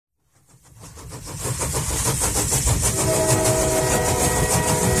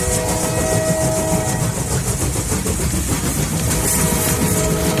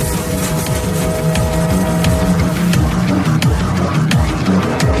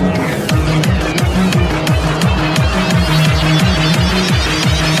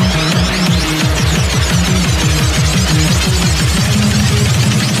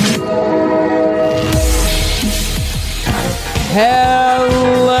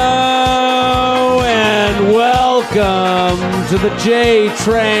to the J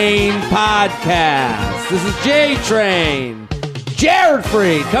Train podcast. This is J Train. Jared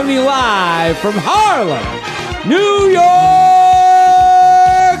Freed coming to you live from Harlem, New York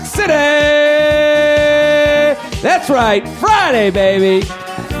City. That's right, Friday, baby.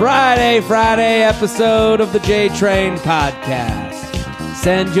 Friday episode of the J Train podcast.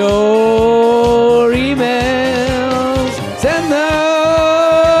 Send your emails. Send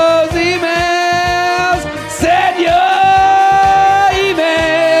those emails. Send your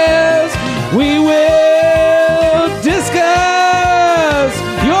emails. We will discuss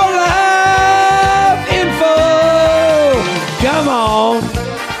your live info. Come on.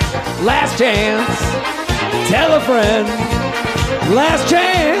 Last chance. Tell a friend. Last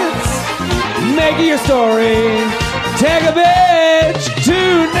chance. Make it your story. Take a bitch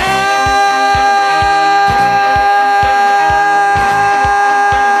tonight.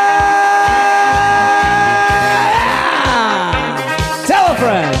 Tell a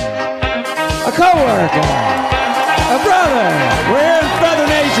friend, a coworker, a brother. We're here in Feather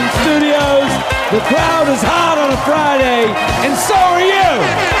Nation Studios. The crowd is hot on a Friday, and so are you.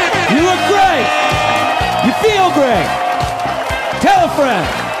 You look great. You feel great. Tell a friend.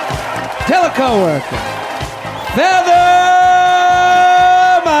 Tell a coworker. Feather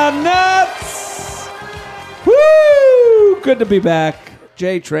my nuts. Woo! Good to be back.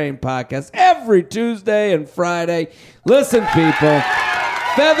 J-Train podcast every Tuesday and Friday. Listen, people.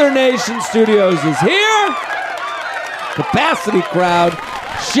 Feather Nation Studios is here. Capacity crowd.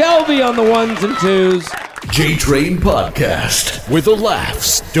 Shelby on the ones and twos. J-Train podcast, where the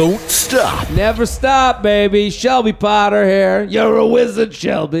laughs don't stop. Never stop, baby. Shelby Potter here. You're a wizard,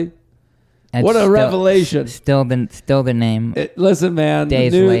 Shelby. That's what a revelation. Still the name. Listen, man.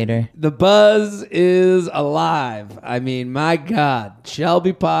 Days later. The buzz is alive. I mean, my God.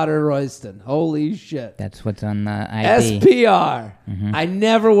 Shelby Potter Royston. Holy shit. That's what's on the ID. SPR. I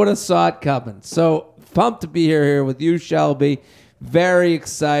never would have saw it coming. So pumped to be here with you, Shelby. Very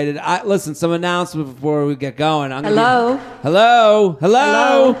excited. Listen, some announcements before we get going. Hello.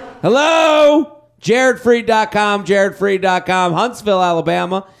 JaredFreed.com, Huntsville,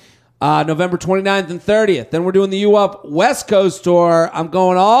 Alabama. November 29th and 30th. Then we're doing the U Up West Coast tour. I'm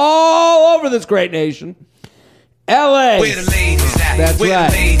going all over this great nation. LA. Where the ladies at? That's Where right.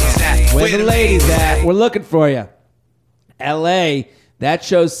 the ladies at? Where the ladies at? We're looking for you. LA, that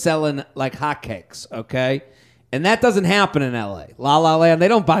show's selling like hotcakes, okay? And that doesn't happen in LA. La La Land, they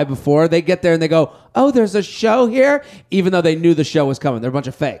don't buy before. They get there and they go, oh, there's a show here? Even though they knew the show was coming. They're a bunch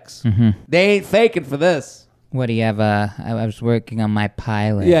of fakes. They ain't faking for this. What do you have? I was working on my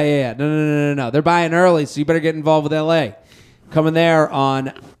pilot. Yeah. No. They're buying early, so you better get involved with LA. Coming there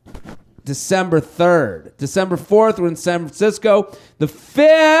on December 3rd. December 4th, we're in San Francisco. The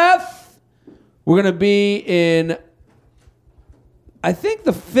 5th, we're going to be in, I think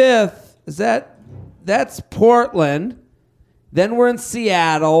the 5th, that's Portland. Then we're in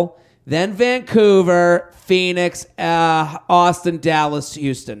Seattle. Then Vancouver, Phoenix, Austin, Dallas,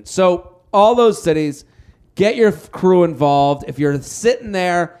 Houston. So all those cities, get your crew involved. If you're sitting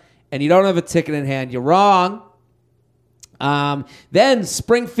there and you don't have a ticket in hand, you're wrong. Then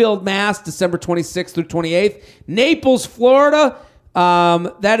Springfield, Mass, December 26th through 28th. Naples, Florida,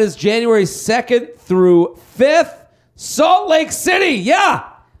 that is January 2nd through 5th. Salt Lake City, yeah,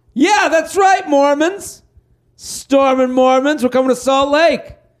 that's right, Mormons. Storming Mormons, we're coming to Salt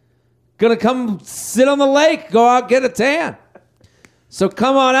Lake. Gonna come sit on the lake, go out, get a tan. So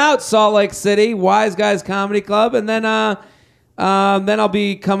come on out, Salt Lake City, Wise Guys Comedy Club, and then I'll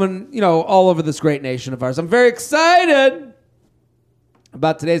be coming, all over this great nation of ours. I'm very excited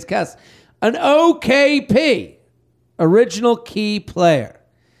about today's guest, an OKP, original key player.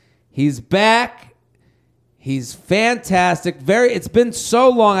 He's back. He's fantastic. It's been so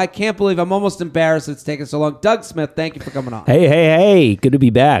long. I can't believe I'm almost embarrassed it's taken so long. Doug Smith, thank you for coming on. Hey. Good to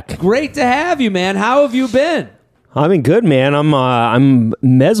be back. Great to have you, man. How have you been? I mean, good, man. I'm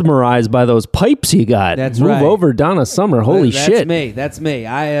mesmerized by those pipes you got. That's Move right. over, Donna Summer. Holy shit. That's me.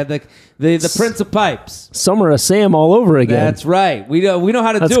 I the Prince of Pipes. Summer of Sam all over again. That's right. We know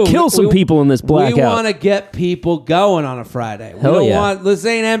how to Let's do it. kill some people in this blackout. We want to get people going on a Friday. This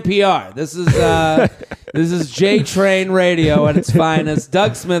ain't NPR. This is this is J Train Radio at its finest.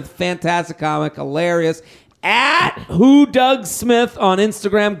 Doug Smith, fantastic comic, hilarious. At Who Doug Smith on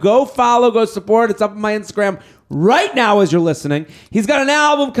Instagram. Go follow, go support. It's up on my Instagram right now as you're listening. He's got an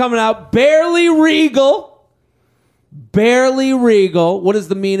album coming out, Barely Regal. Barely Regal. What is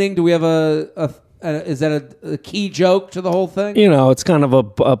the meaning? Do we have is that a key joke to the whole thing? It's kind of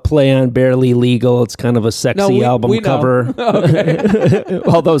a play on Barely Legal. It's kind of a sexy album cover. Okay.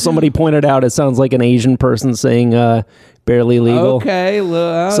 Although somebody pointed out it sounds like an Asian person saying barely legal. Okay,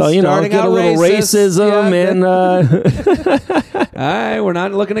 So starting get out a little racist. racism and All right, we're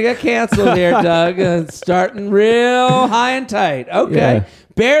not looking to get canceled here, Doug. Starting real high and tight. Okay. Yeah.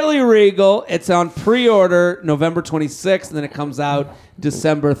 Barely Regal. It's on pre-order November 26th, and then it comes out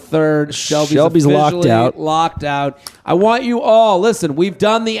December 3rd. Shelby's locked officially out. Locked out. I want you all, listen, we've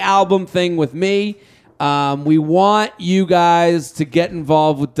done the album thing with me. We want you guys to get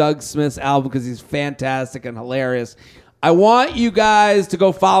involved with Doug Smith's album because he's fantastic and hilarious. I want you guys to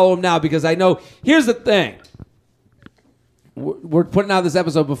go follow him now because I know, here's the thing. We're putting out this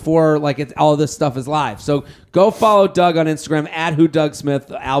episode before all this stuff is live. So go follow Doug on Instagram at @WhoDougSmith.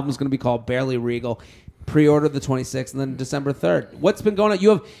 The album's going to be called Barely Regal. Pre-order the 26th and then December 3rd. What's been going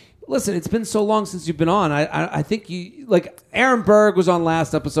on? Listen, it's been so long since you've been on. I think you Aaron Berg was on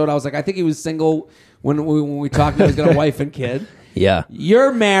last episode. I was like, I think he was single when we talked about he's got a wife and kid. yeah.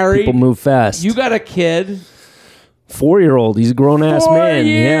 You're married. People move fast. You got a kid. 4-year-old. He's a grown-ass 4 man.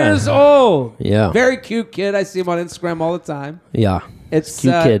 years Yeah. old. Yeah. Very cute kid. I see him on Instagram all the time. Yeah. It's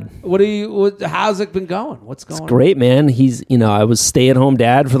cute kid. How's it been going? What's going on? Great, man. He's, I was stay-at-home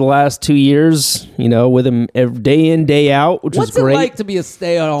dad for the last 2 years, with him every day in, day out, which What's is great. it like to be a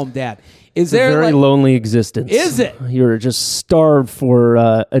stay-at-home dad? It's a very lonely existence. Is it? You're just starved for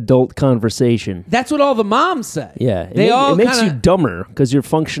adult conversation. That's what all the moms say. Yeah. It makes you dumber because you're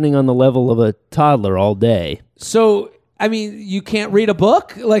functioning on the level of a toddler all day. So, I mean, you can't read a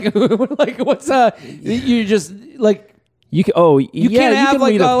book? What's you just You can, you can't have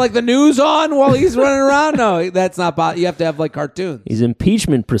the news on while he's running around? No, that's not you have to have cartoons. These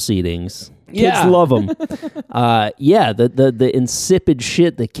impeachment proceedings. Kids Yeah. love them. The insipid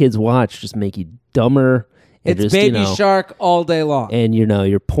shit that kids watch just make you dumber. And It's just, Baby Shark all day long. And,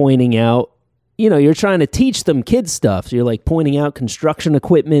 you're pointing out, you're trying to teach them kids stuff. So you're pointing out construction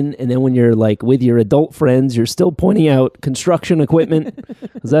equipment. And then when you're with your adult friends, you're still pointing out construction equipment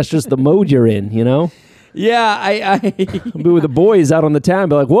because that's just the mode you're in, Yeah, I'll be with the boys out on the town,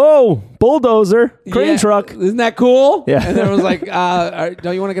 be like, whoa, bulldozer, crane truck. Isn't that cool? Yeah. And then it was like,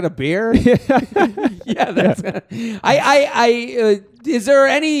 don't you want to get a beer? Yeah, that's. Is there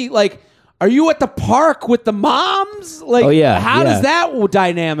any are you at the park with the moms? Oh, yeah, How does that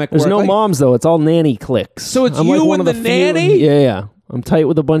dynamic There's work? no moms, though. It's all nanny cliques. So it's I'm you one and of the few- nanny? Yeah. I'm tight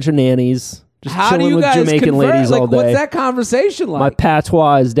with a bunch of nannies. Just How do chilling you with guys Jamaican convert? ladies all day. What's that conversation like? My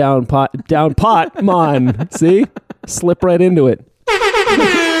patois is down pot, man. See? Slip right into it.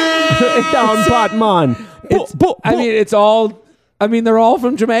 Down pot, man. It's all. I mean, they're all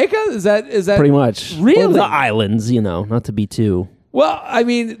from Jamaica. Is that Pretty much. Really? Or the islands, not to be too. Well, I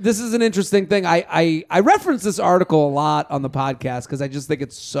mean, this is an interesting thing. I reference this article a lot on the podcast because I just think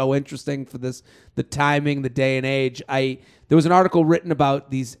it's so interesting for the timing, the day and age. There was an article written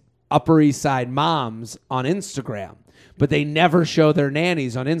about these Upper East Side moms on Instagram, but they never show their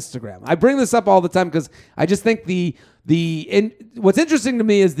nannies on Instagram. I bring this up all the time because I just think what's interesting to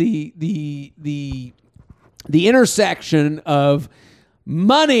me is the intersection of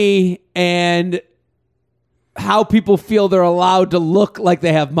money and how people feel they're allowed to look like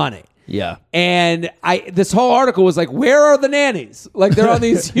they have money. Yeah. And this whole article was like, where are the nannies? They're on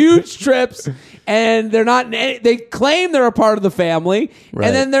these huge trips and they're not, they claim they're a part of the family. Right.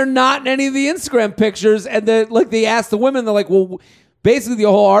 And then they're not in any of the Instagram pictures. And they asked the women, they're like, well, basically the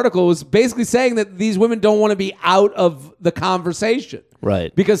whole article was basically saying that these women don't want to be out of the conversation.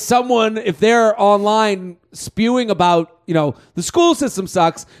 Right. Because someone, if they're online spewing about, the school system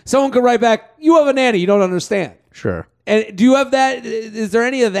sucks, someone could write back, you have a nanny, you don't understand. Sure. And do you have that? Is there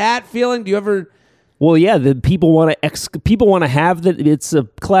any of that feeling? Do you ever? Well, yeah, the people want to have that. It's a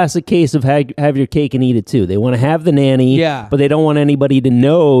classic case of have your cake and eat it too. They want to have the nanny, Yeah. but they don't want anybody to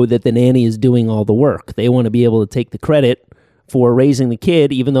know that the nanny is doing all the work. They want to be able to take the credit for raising the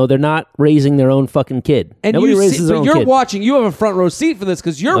kid, even though they're not raising their own fucking kid. And nobody raises their own you're kid. watching. You have a front row seat for this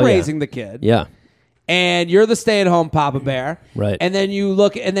because you're Oh, yeah. raising the kid. Yeah. And you're the stay-at-home Papa Bear. Right. And then you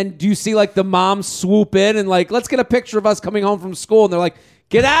look, and then do you see the moms swoop in and let's get a picture of us coming home from school, and they're like,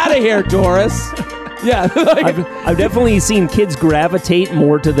 get out of here, Doris. Yeah. I've definitely seen kids gravitate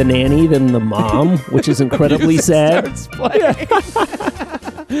more to the nanny than the mom, which is incredibly sad. Starts playing.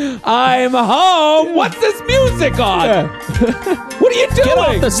 I'm home. What's this music on? Yeah. What are you doing? Get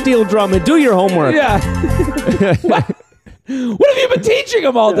off the steel drum and do your homework. Yeah. What have you been teaching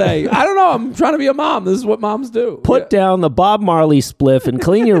him all day? I don't know. I'm trying to be a mom. This is what moms do. Put down the Bob Marley spliff and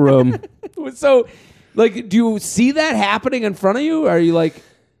clean your room. So, do you see that happening in front of you? Are you like...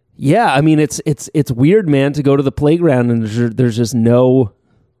 Yeah, I mean, it's weird, man, to go to the playground and there's just no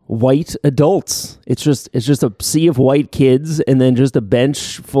white adults. It's just a sea of white kids, and then just a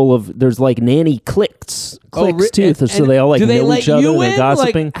bench full of there's like nanny cliques too. So they all like know each other and they're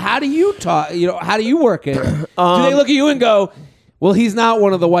gossiping. Like, how do you talk? How do you work it? Do they look at you and go, "Well, he's not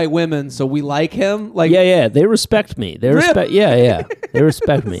one of the white women, so we like him"? Like, yeah, they respect me. They respect, they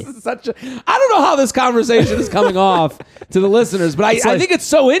respect me. I don't know how this conversation is coming off to the listeners, but I think it's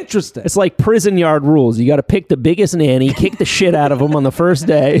so interesting. It's like prison yard rules. You got to pick the biggest nanny, kick the shit out of them on the first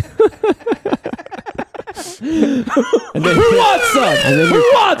day. And then, who wants some?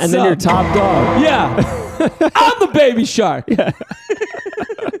 And then your top dog. Yeah, I'm the baby shark. Yeah.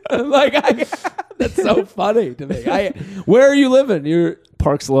 That's so funny to me. Where are you living? You're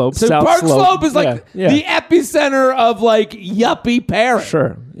Park Slope. So South Park Slope. Slope is like the epicenter of like yuppie parents.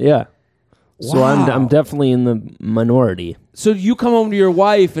 Sure. Yeah. Wow. So I'm definitely in the minority. So you come home to your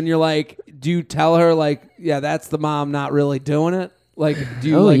wife and you're like, do you tell her like, yeah, that's the mom not really doing it? Like, do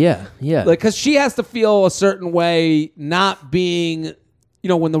you? Yeah. Like, because she has to feel a certain way, not being,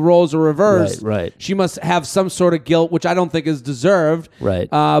 when the roles are reversed. Right. She must have some sort of guilt, which I don't think is deserved. Right.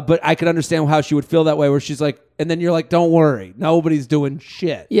 But I could understand how she would feel that way, where she's like, and then you're like, don't worry, nobody's doing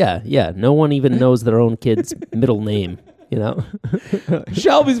shit. Yeah. No one even knows their own kid's middle name.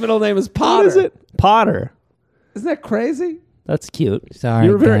 Shelby's middle name is Potter. What is it? Potter. Isn't that crazy? That's cute. Sorry,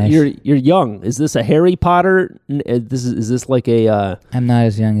 you're young. Is this a Harry Potter? Is this like a? I'm not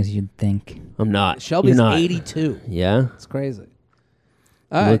as young as you'd think. I'm not. Shelby's You're not. 82. Yeah, it's crazy.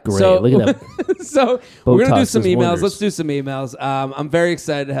 All right, look great. Look at that. So we're gonna do some emails. Wonders. Let's do some emails. I'm very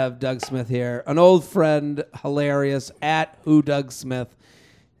excited to have Doug Smith here, an old friend, hilarious at Who Doug Smith,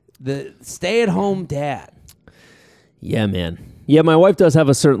 the stay-at-home dad. Yeah, man. Yeah, my wife does have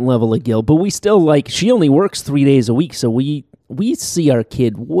a certain level of guilt, but we still she only works 3 days a week, so we see our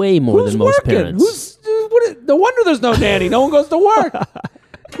kid way more than most parents. No wonder there's no nanny. No one goes to work.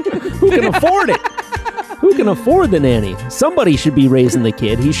 Who can afford it? Who can afford the nanny? Somebody should be raising the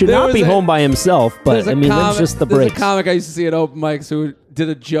kid. He should not be home by himself, but that's just the breaks. There's a comic I used to see at open mics who did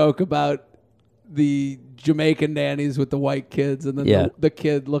a joke about the Jamaican nannies with the white kids, and then the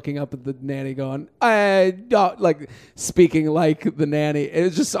kid looking up at the nanny going, I don't, like speaking like the nanny. It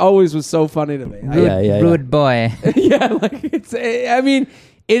just always was so funny to me. Rude boy. Yeah, like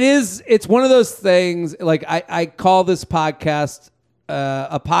it's one of those things, like I call this podcast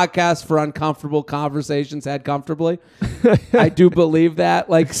a podcast for uncomfortable conversations had comfortably. I do believe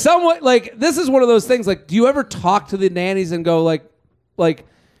that. Like somewhat, like this is one of those things, like do you ever talk to the nannies and go like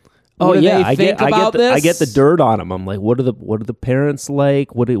oh yeah, I get the dirt on them. I'm like, what are the parents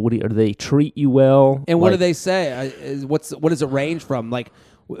like? What do they treat you well? And what do they say? What does it range from? Like,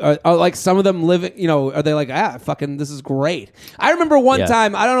 are like some of them living? Are they like fucking this is great? I remember one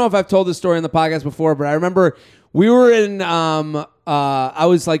time. I don't know if I've told this story in the podcast before, but I remember we were in. I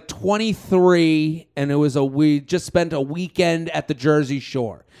was like 23, and we just spent a weekend at the Jersey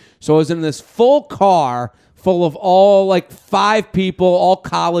Shore. So I was in this full car full of all like 5 people, all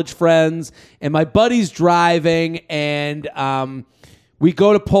college friends, and my buddy's driving, and we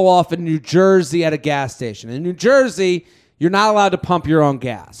go to pull off in New Jersey at a gas station. In New Jersey, you're not allowed to pump your own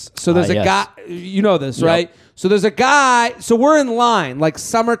gas. So there's a guy, you know this, right? So there's a guy, so we're in line, like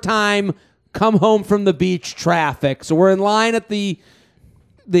summertime, come home from the beach traffic. So we're in line at the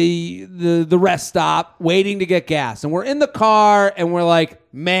rest stop waiting to get gas. And we're in the car, and we're like,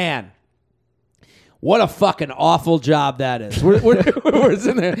 man, what a fucking awful job that is. We're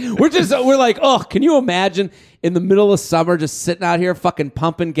sitting there. We're like, oh, can you imagine in the middle of summer just sitting out here fucking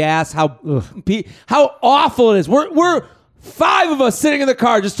pumping gas? How awful it is. We're 5 of us sitting in the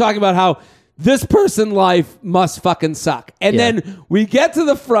car just talking about how this person's life must fucking suck. And then we get to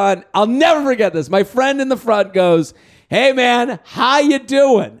the front. I'll never forget this. My friend in the front goes, hey man, how you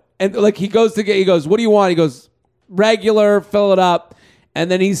doing? And like he goes, what do you want? He goes, regular, fill it up. And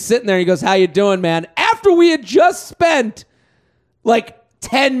then he's sitting there and he goes, how you doing, man? After we had just spent like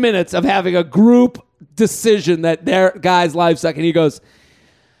 10 minutes of having a group decision that their guy's life suck. And he goes,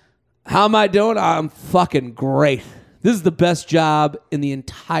 how am I doing? I'm fucking great. This is the best job in the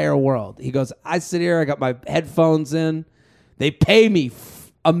entire world. He goes, I sit here, I got my headphones in. They pay me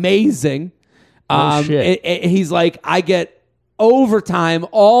amazing. Shit. And he's like, I get overtime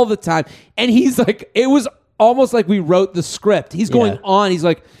all the time. And he's like, it was almost like we wrote the script. He's going on. He's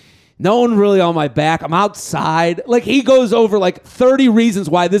like, no one really on my back. I'm outside. Like he goes over like 30 reasons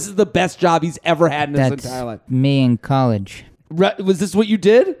why this is the best job he's ever had in his entire life. Me in college. Was this what you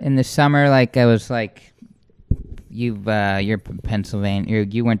did? In the summer, like I was like, you're Pennsylvania.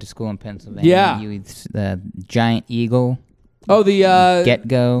 You went to school in Pennsylvania. Yeah. The Giant Eagle. Oh, the Get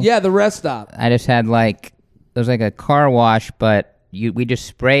Go. Yeah, the rest stop. I just had like, it was like a car wash, but we just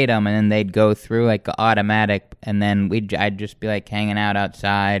sprayed them, and then they'd go through like automatic, and then I'd just be like hanging out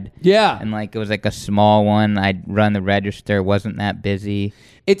outside. Yeah. And like it was like a small one. I'd run the register. It wasn't that busy.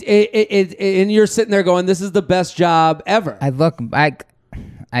 And you're sitting there going, "This is the best job ever." I look back,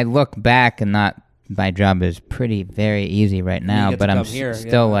 and not my job is very easy right now, but I'm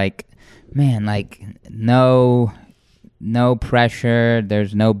still like, man, like no pressure.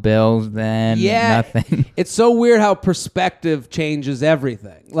 There's no bills then. Yeah, nothing. It's so weird how perspective changes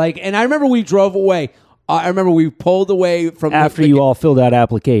everything. Like, and I remember we drove away. I remember we pulled away from after you all filled out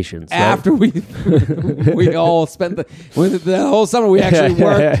applicaans. Right? After we all spent the whole summer. We actually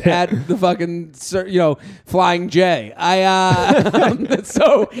worked at the fucking Flying J.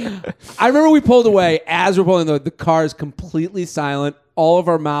 So I remember we pulled away. As we're pulling, the car is completely silent. All of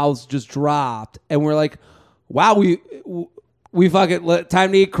our mouths just dropped, and we're like, wow, we fucking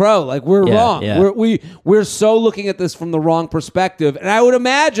time to eat crow. Like, we're wrong. Yeah. We're so looking at this from the wrong perspective. And I would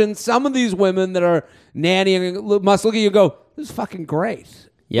imagine some of these women that are nannying must look at you and go, "This is fucking great."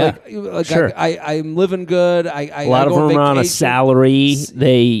 Yeah, like sure. I'm living good. A lot of them are on a salary.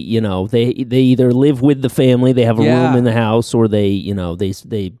 They either live with the family, they have a room in the house, or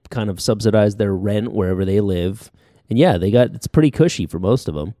they kind of subsidize their rent wherever they live. And it's pretty cushy for most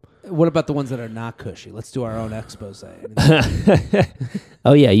of them. What about the ones that are not cushy? Let's do our own expose.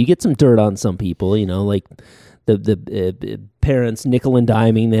 Oh yeah, you get some dirt on some people. Like the parents nickel and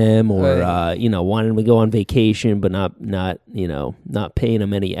diming them, or wanting them to go on vacation, but not paying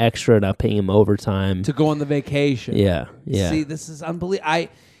them any extra, not paying them overtime to go on the vacation. Yeah. See, this is unbelievable.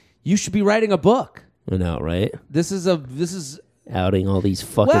 You should be writing a book. I know, right? This is outing all these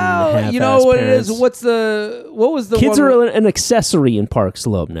fucking you know what parents. It is. What was the kids one are an accessory in Park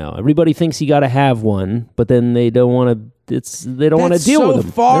Slope now. Everybody thinks you got to have one, but then they don't want to. They don't want to deal with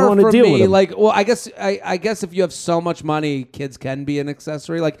them. Far they don't want to deal with them. Like, well, I guess if you have so much money, kids can be an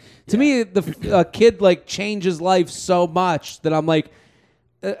accessory. Like, to me, the kid like changes life so much that I'm like,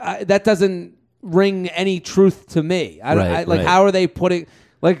 that doesn't ring any truth to me. Right. How are they putting?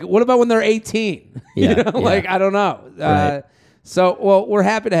 Like, what about when they're 18? Yeah, Like, I don't know. Right. So, well, we're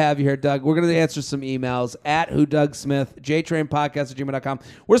happy to have you here, Doug. We're going to answer some emails at WhoDougSmith, JTrainPodcast@gmail.com.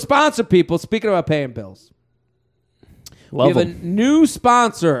 We're sponsored, people. Speaking about paying bills. Love we have a new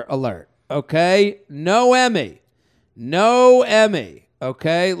sponsor alert, okay? No Emmy.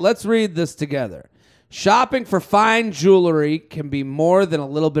 Okay? Let's read this together. Shopping for fine jewelry can be more than a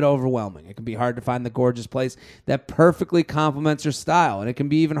little bit overwhelming. It can be hard to find the gorgeous place that perfectly complements your style. And it can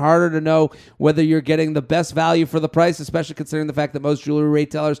be even harder to know whether you're getting the best value for the price, especially considering the fact that most jewelry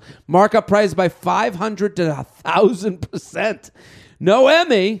retailers mark up prices by 500 to 1,000%.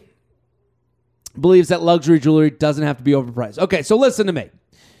 Noemi believes that luxury jewelry doesn't have to be overpriced. Okay, so listen to me.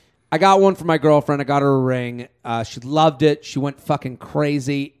 I got one for my girlfriend. I got her a ring. She loved it. She went fucking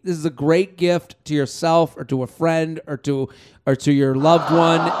crazy. This is a great gift to yourself or to a friend or to your loved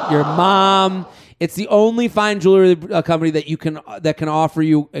one, your mom. It's the only fine jewelry company that can offer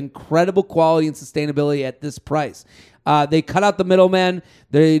you incredible quality and sustainability at this price. They cut out the middlemen.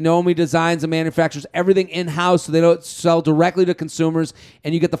 They Noemi designs and manufactures everything in-house, so they don't sell directly to consumers,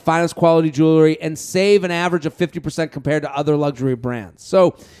 and you get the finest quality jewelry and save an average of 50% compared to other luxury brands.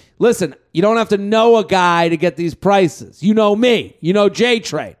 So listen, you don't have to know a guy to get these prices. You know me. You know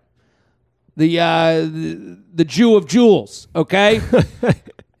J-Train, the Jew of jewels, okay?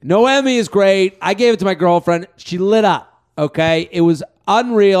 Noemi is great. I gave it to my girlfriend. She lit up, okay? It was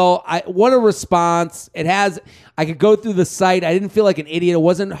unreal. What a response. I could go through the site. I didn't feel like an idiot. It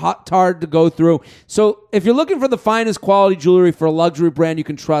wasn't hard to go through. So if you're looking for the finest quality jewelry for a luxury brand you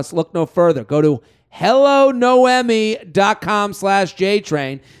can trust, look no further. Go to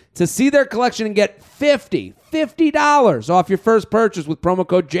hellonoemi.com/JTrain to see their collection and get $50 off your first purchase with promo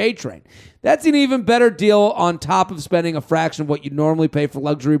code JTrain. That's an even better deal on top of spending a fraction of what you normally pay for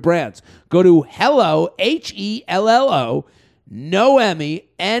luxury brands. Go to Hello, HELLO, Noemi,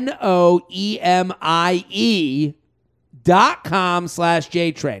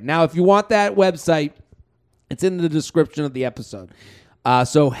 NOEMIE.com/JTrain. Now, if you want that website, it's in the description of the episode.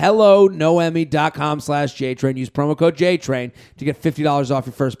 So hellonoemi.com/JTrain. Use promo code JTrain to get $50 off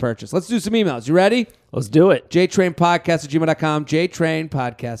your first purchase. Let's do some emails. You ready? Let's do it. JTrainPodcast@gmail.com.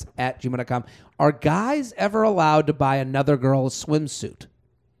 JTrainPodcast@gmail.com. Are guys ever allowed to buy another girl a swimsuit?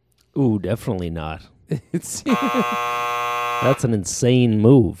 Ooh, definitely not. That's an insane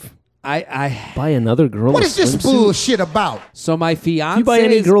move. I buy another girl. What is this bullshit about? So my fiance. If you buy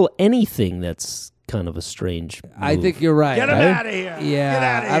any girl anything, that's kind of a strange move. I think you're right. Get him out of here. Yeah, Get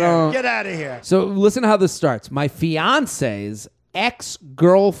out of here. Get out of here. So listen to how this starts. My fiance's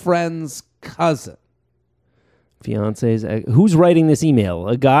ex-girlfriend's cousin. Fiance's ex. Who's writing this email?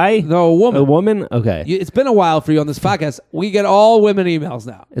 A guy? No, a woman. A woman? Okay. It's been a while for you on this podcast. We get all women emails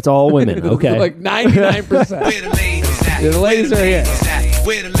now. It's all women. Okay. Like 99%. The ladies are here.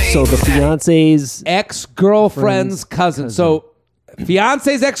 So the fiance's ex-girlfriend's cousin. So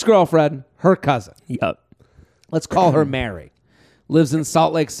fiance's ex-girlfriend, her cousin. Yep. Let's call her Mary. Lives in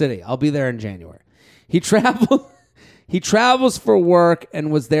Salt Lake City. I'll be there in January. He travels for work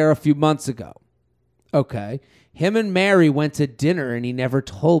and was there a few months ago. Okay. Him and Mary went to dinner and he never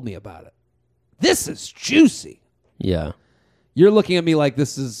told me about it. This is juicy. Yeah. You're looking at me like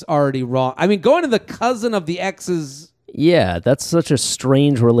this is already wrong. I mean, going to the cousin of the ex's. Yeah, that's such a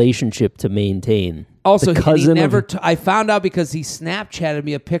strange relationship to maintain. Also, the cousin I found out because he Snapchatted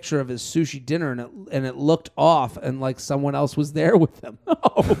me a picture of his sushi dinner and it looked off and like someone else was there with him.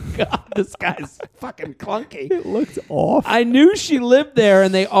 Oh God, this guy's fucking clunky. It looked off. I knew she lived there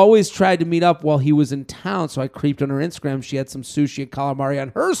and they always tried to meet up while he was in town, so I creeped on her Instagram. She had some sushi and calamari on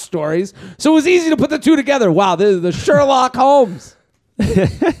her stories, so it was easy to put the two together. Wow, this is the Sherlock Holmes.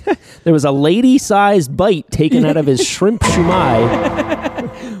 There was a lady-sized bite taken out of his shrimp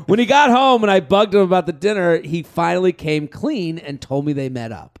shumai. When he got home and I bugged him about the dinner, he finally came clean and told me they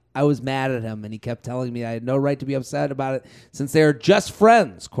met up. I was mad at him, and he kept telling me I had no right to be upset about it since they are just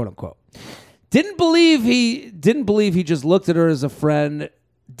friends, quote unquote. Didn't believe he just looked at her as a friend.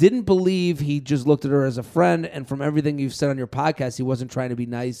 And from everything you've said on your podcast, he wasn't trying to be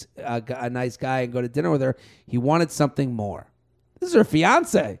nice, a nice guy and go to dinner with her. He wanted something more. This is her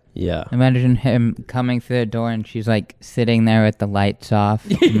fiance. Yeah. Imagine him coming through the door and she's like sitting there with the lights off.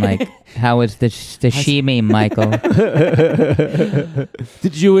 And like, how was the sashimi, Michael?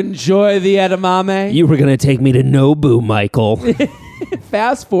 Did you enjoy the edamame? You were going to take me to Nobu, Michael.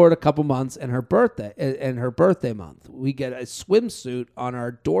 Fast forward a couple months and her birthday month. We get a swimsuit on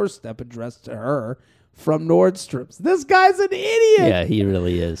our doorstep addressed to her from Nordstrom's. This guy's an idiot. Yeah, he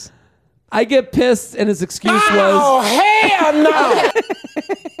really is. I get pissed, and his excuse was... Oh, hell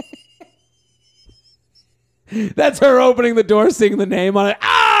no! That's her opening the door, seeing the name on it.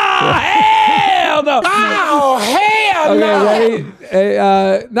 Hell no! Oh, hell no! Okay, ready?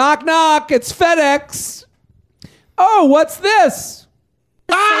 Hey, knock, knock. It's FedEx. Oh, what's this?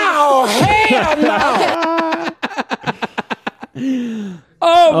 Oh, hell no!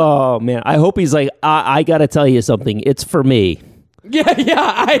 Oh, man. I hope he's like, I got to tell you something. It's for me. Yeah.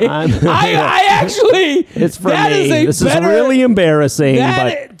 I actually. It's for me. This is really embarrassing.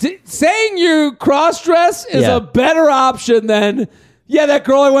 Saying you cross-dress is a better option than, that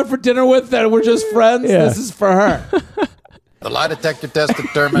girl I went for dinner with that we're just friends. Yeah. This is for her. The lie detector test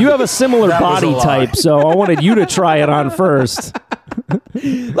determined. You have a similar body type, so I wanted you to try it on first.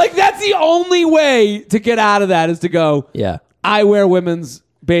 Like, that's the only way to get out of that is to go, I wear women's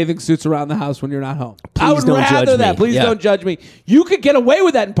bathing suits around the house when you're not home. I would rather that. Please don't judge me. You could get away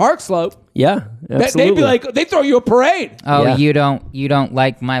with that in Park Slope. Yeah, absolutely. They'd be like, they throw you a parade. Oh, you don't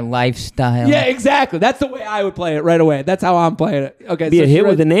like my lifestyle. Yeah, exactly. That's the way I would play it right away. That's how I'm playing it. Okay, be a hit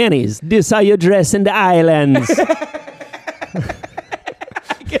with the nannies. This how you dress in the islands.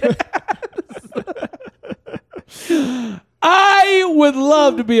 I would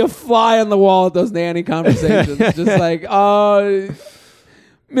love to be a fly on the wall at those nanny conversations. Just like,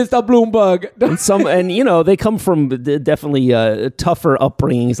 Mr. Bloomberg. And they come from definitely tougher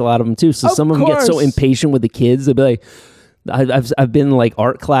upbringings, a lot of them too. So some of them get so impatient with the kids. They'll be like, I've been in like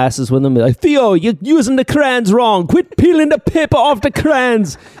art classes with them. They're like, Theo, you're using the crayons wrong. Quit peeling the paper off the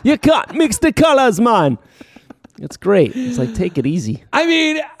crayons. You can't mix the colors, man. It's great. It's like, take it easy. I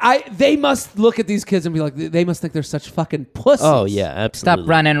mean, they must look at these kids and be like, they must think they're such fucking pussies. Oh, yeah, absolutely. Stop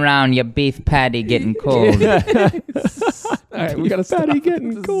running around, your beef patty getting cold. All right, we got to stop.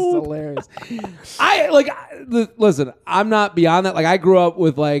 Getting cold. Is hilarious. Listen, I'm not beyond that. Like, I grew up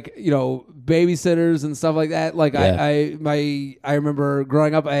with babysitters and stuff like that. Like, I remember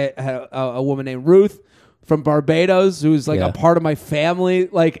growing up, I had a woman named Ruth from Barbados who was like a part of my family.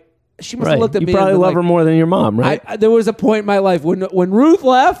 Like, she must have looked at me. You probably love her more than your mom, right? There was a point in my life when Ruth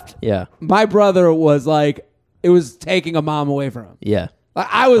left. Yeah, my brother was like, it was taking a mom away from him. Yeah,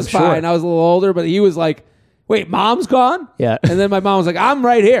 I was fine. Sure. I was a little older, but he was like, "Wait, mom's gone?" Yeah, and then my mom was like, "I'm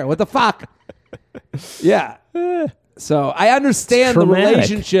right here. What the fuck?" Yeah. So I understand the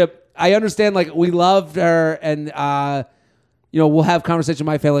relationship. I understand, like, we loved her, and we'll have conversation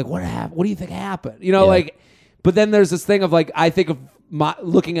with my family, like, what happened? What do you think happened? Like, but then there's this thing of like, I think of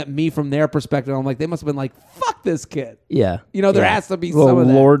looking at me from their perspective, I'm like, they must have been like, fuck this kid. Yeah. There has to be some of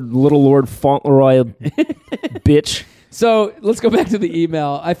that. Little Lord Fauntleroy bitch. So let's go back to the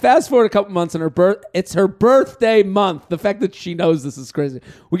email. I fast forward a couple months on her birth. It's her birthday month. The fact that she knows this is crazy.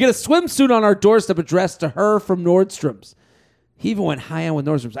 We get a swimsuit on our doorstep addressed to her from Nordstrom's. He even went high on with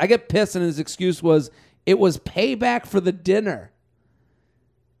Nordstrom's. I get pissed, and his excuse was it was payback for the dinner.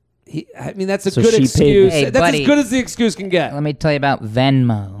 That's a good excuse. Hey, that's buddy, as good as the excuse can get. Let me tell you about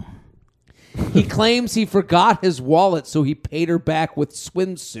Venmo. He claims he forgot his wallet, so he paid her back with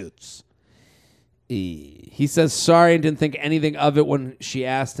swimsuits. He says sorry and didn't think anything of it when she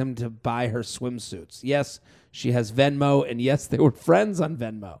asked him to buy her swimsuits. Yes, she has Venmo, and yes, they were friends on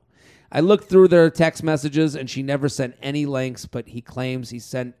Venmo. I looked through their text messages, and she never sent any links, but he claims he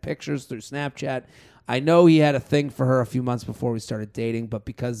sent pictures through Snapchat. I know he had a thing for her a few months before we started dating, but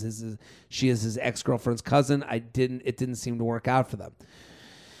because she is his ex-girlfriend's cousin, it didn't seem to work out for them.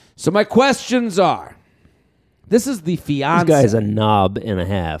 So my questions are, this is the fiance. This guy's a knob and a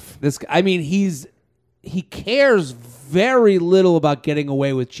half. He cares very little about getting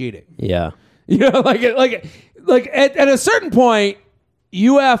away with cheating. Yeah. Like at a certain point,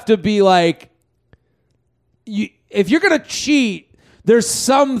 you have to be like, if you're gonna cheat, there's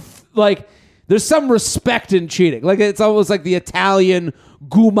some respect in cheating. Like it's almost like the Italian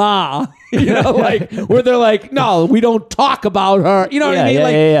guma, where they're like, no, we don't talk about her. You know what I mean?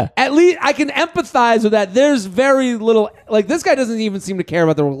 Yeah. At least I can empathize with that. There's very little, like this guy doesn't even seem to care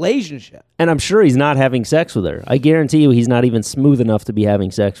about the relationship. And I'm sure he's not having sex with her. I guarantee you he's not even smooth enough to be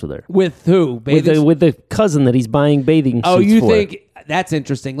having sex with her. With who? With the cousin that he's buying bathing suits for. Oh, you think, that's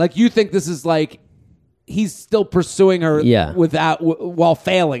interesting. Like you think this is like, he's still pursuing her while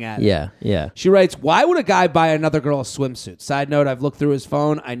failing at it. Yeah. She writes, why would a guy buy another girl a swimsuit? Side note, I've looked through his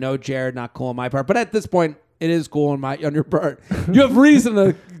phone. I know Jared, not cool on my part, but at this point, it is cool on your part. You have reason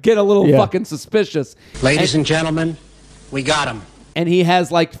to get a little fucking suspicious. Ladies and gentlemen, we got him. And he has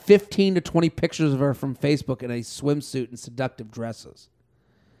like 15 to 20 pictures of her from Facebook in a swimsuit and seductive dresses.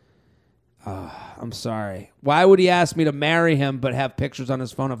 I'm sorry. Why would he ask me to marry him but have pictures on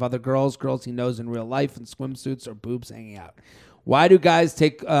his phone of other girls he knows in real life in swimsuits or boobs hanging out? Why do guys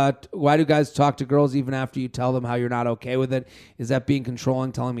talk to girls even after you tell them how you're not okay with it? Is that being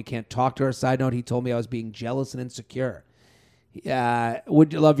controlling, telling me can't talk to her? Side note, he told me I was being jealous and insecure.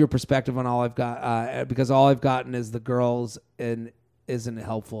 Would you love your perspective on all I've got? Because all I've gotten is the girls and isn't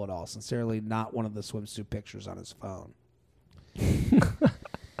helpful at all. Sincerely, not one of the swimsuit pictures on his phone.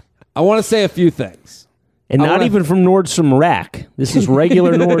 I want to say a few things. And not even from Nordstrom Rack. This is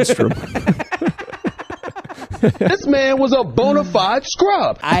regular Nordstrom. This man was a bona fide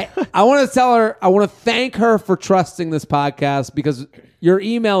scrub. I want to tell her, I want to thank her for trusting this podcast because your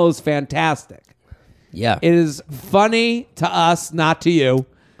email is fantastic. Yeah. It is funny to us, not to you.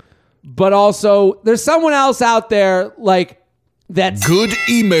 But also, there's someone else out there like that's... Good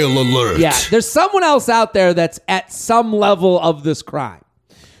email alert. Yeah, there's someone else out there that's at some level of this crime.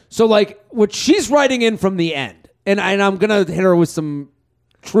 So, like, what she's writing in from the end, and I'm going to hit her with some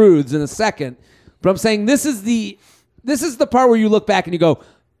truths in a second, but I'm saying this is the part where you look back and you go,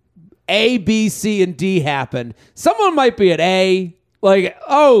 A, B, C, and D happened. Someone might be at A, like,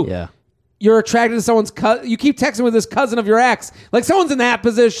 you're attracted to someone's cousin. You keep texting with this cousin of your ex. Like, someone's in that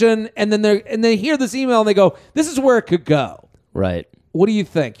position, and then they hear this email, and they go, this is where it could go. Right. What do you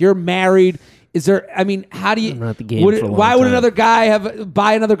think? You're married. Is there? I mean, how do you? I'm not the game for a long why would time. another guy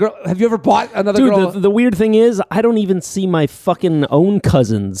buy another girl? Have you ever bought another girl? Dude, the weird thing is, I don't even see my fucking own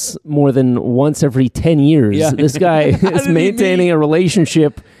cousins more than once every 10 years. Yeah. This guy is maintaining a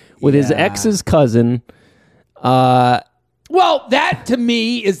relationship with his ex's cousin. Well, that to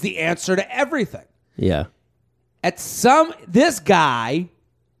me is the answer to everything. Yeah. This guy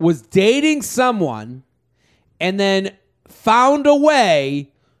was dating someone, and then found a way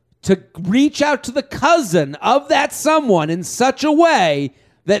to reach out to the cousin of that someone in such a way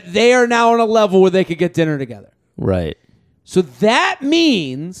that they are now on a level where they could get dinner together. Right. So that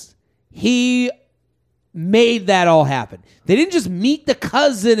means he made that all happen. They didn't just meet the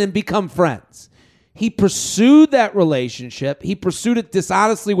cousin and become friends. He pursued that relationship. He pursued it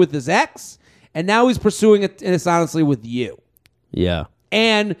dishonestly with his ex, and now he's pursuing it dishonestly with you. Yeah.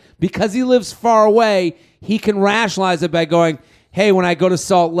 And because he lives far away, he can rationalize it by going, hey, when I go to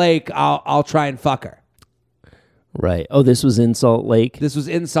Salt Lake, I'll try and fuck her. Right. Oh, this was in Salt Lake? This was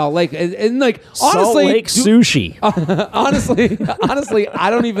in Salt Lake. And like, Salt honestly... Lake sushi. honestly, I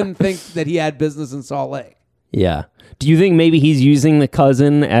don't even think that he had business in Salt Lake. Yeah. Do you think maybe he's using the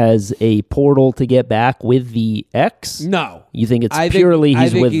cousin as a portal to get back with the ex? No. You think it's I think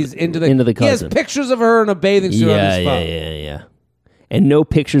he's into the cousin? He has pictures of her in a bathing suit on his phone. Yeah. and no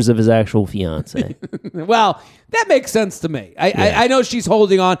pictures of his actual fiance. Well, that makes sense to me. I know she's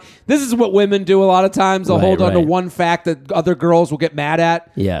holding on. This is what women do a lot of times. They'll hold on to one fact that other girls will get mad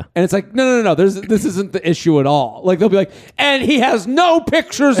at. Yeah. And it's like, no. This isn't the issue at all. Like, they'll be like, and he has no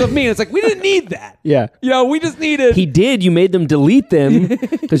pictures of me. And it's like, we didn't need that. Yeah. We just needed... He did. You made them delete them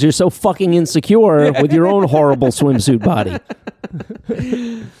because you're so fucking insecure with your own horrible swimsuit body.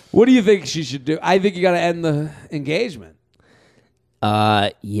 What do you think she should do? I think you got to end the engagement.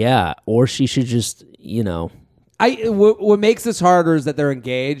 Yeah. Or she should just, What makes this harder is that they're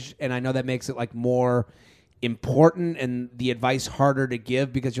engaged, and I know that makes it like more important and the advice harder to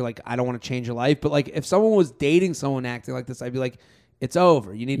give because you're like, I don't want to change your life. But like, if someone was dating someone acting like this, I'd be like, it's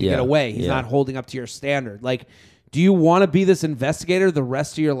over. You need to get away. He's not holding up to your standard. Like, do you want to be this investigator the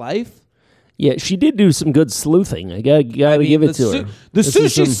rest of your life? Yeah, she did do some good sleuthing. I gotta give it to her. The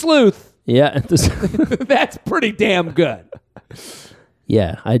sushi sleuth. Yeah. That's pretty damn good.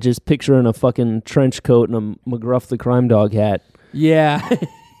 Yeah, I just picture her in a fucking trench coat and a McGruff the Crime Dog hat. Yeah.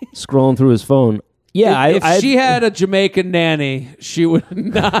 Scrolling through his phone. Yeah, if she had a Jamaican nanny, she would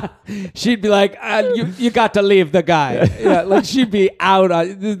not. She'd be like, "You got to leave the guy." Yeah, like she'd be out.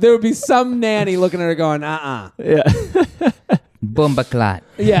 There would be some nanny looking at her, going, Yeah. Boomba-clot.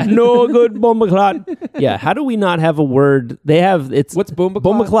 Yeah, no good boomba-clot. Yeah, how do we not have a word? They have what's boomba-clot?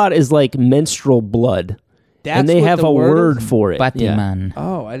 Boomba-clot is like menstrual blood. And they have a word for it. Batiman. Yeah.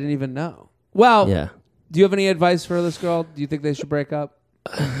 Oh, I didn't even know. Well, do you have any advice for this girl? Do you think they should break up?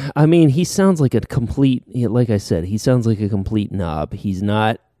 I mean, he sounds like a complete, like I said, he sounds like a complete knob. He's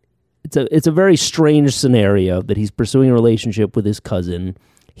not, it's a very strange scenario that he's pursuing a relationship with his cousin.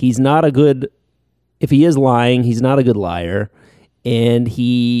 He's not a good, if he is lying, he's not a good liar. And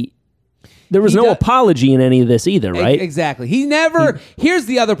there was no apology in any of this either, right? Exactly. Here's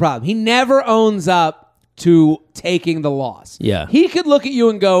the other problem. He never owns up to taking the loss. Yeah. He could look at you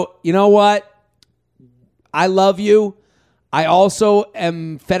and go, you know what? I love you. I also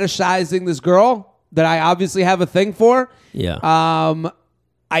am fetishizing this girl that I obviously have a thing for. Yeah.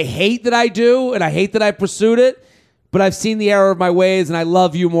 I hate that I do, and I hate that I pursued it, but I've seen the error of my ways, and I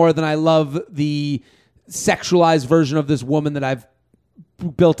love you more than I love the sexualized version of this woman that I've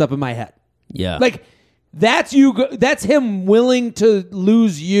built up in my head. Yeah. Like, that's him willing to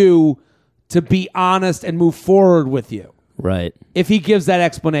lose you to be honest and move forward with you. Right. If he gives that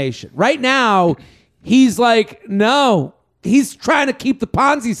explanation. Right now, he's like, no. He's trying to keep the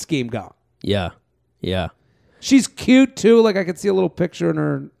Ponzi scheme going. Yeah. Yeah. She's cute too. Like, I could see a little picture in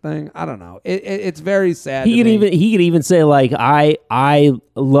her thing. I don't know. It's very sad. He could even say like, I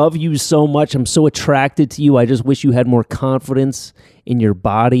love you so much. I'm so attracted to you. I just wish you had more confidence in your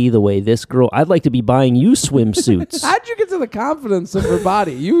body the way this girl. I'd like to be buying you swimsuits. How'd you get to the confidence of her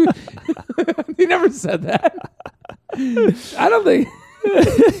body? You never said that. I don't think.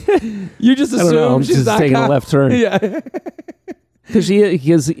 You just assume I'm she's just not taking a left turn. Yeah. Because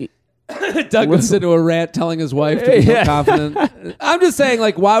Doug was into a rant telling his wife to be so confident. I'm just saying,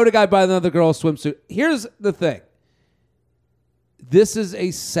 like, why would a guy buy another girl a swimsuit? Here's the thing. This is a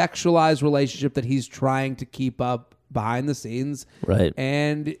sexualized relationship that he's trying to keep up behind the scenes. Right.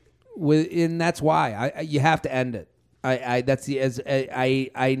 And that's why you have to end it.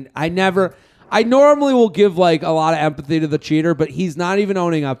 I normally will give like a lot of empathy to the cheater, but he's not even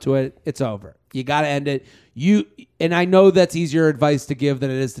owning up to it. It's over. You got to end it. And I know that's easier advice to give than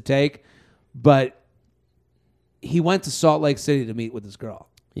it is to take, but he went to Salt Lake City to meet with this girl.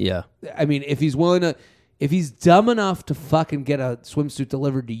 Yeah. I mean, if he's dumb enough to fucking get a swimsuit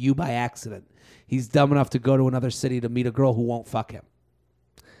delivered to you by accident, he's dumb enough to go to another city to meet a girl who won't fuck him.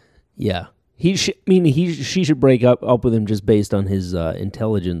 Yeah. She should break up with him just based on his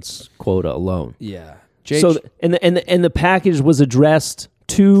intelligence quota alone. Yeah. So and the package was addressed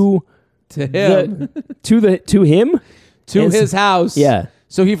to him, to him, to his house. Yeah.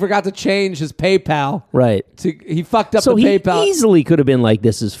 So he forgot to change his PayPal. Right. He fucked up so the PayPal. He easily could have been like,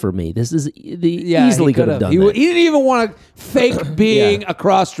 "This is for me." Easily could have done that. He didn't even want to fake being a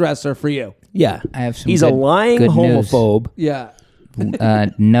cross-dresser for you. Yeah. I have some He's a lying homophobe. Yeah.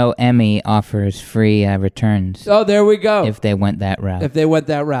 No Emmy offers free returns. Oh, there we go. If they went that route.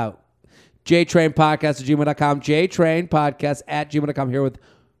 JTrainPodcast@gmail.com. JTrainPodcast@gmail.com. Here with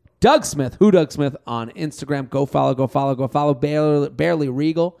Doug Smith, Doug Smith on Instagram. Go follow. Barely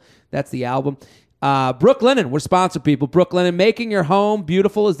Regal. That's the album. Brooklinen. We're sponsored, people. Brooklinen. Making your home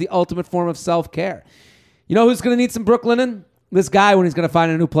beautiful is the ultimate form of self-care. You know who's going to need some Brooklinen? this guy when he's going to find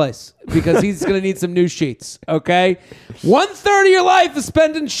a new place because he's going to need some new sheets, okay? 1/3 of your life is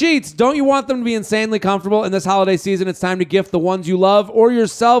spent in sheets. Don't you want them to be insanely comfortable? In this holiday season, it's time to gift the ones you love or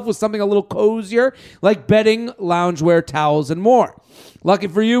yourself with something a little cozier like bedding, loungewear, towels, and more. Lucky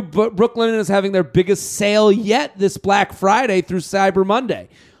for you, Brooklinen is having their biggest sale yet this Black Friday through Cyber Monday.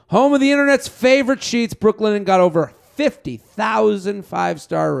 Home of the internet's favorite sheets, Brooklinen got over 50,000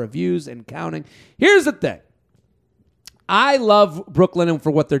 5-star reviews and counting. Here's the thing. I love Brooklinen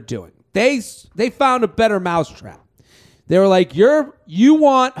for what they're doing. They found a better mousetrap. They were like, you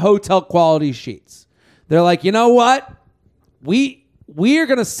want hotel quality sheets. They're like, you know what? We are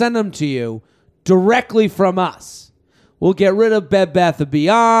going to send them to you directly from us. We'll get rid of Bed Bath &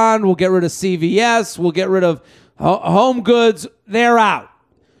 Beyond. We'll get rid of CVS. We'll get rid of Home Goods. They're out.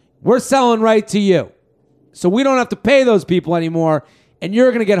 We're selling right to you. So we don't have to pay those people anymore, and you're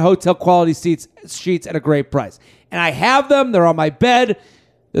going to get hotel quality sheets at a great price. And I have them. They're on my bed.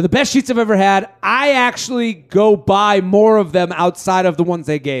 They're the best sheets I've ever had. I actually go buy more of them outside of the ones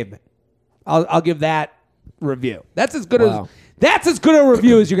they gave me. I'll give that review. That's as good as a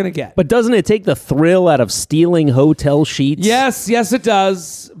review as you're going to get. But doesn't it take the thrill out of stealing hotel sheets? Yes, it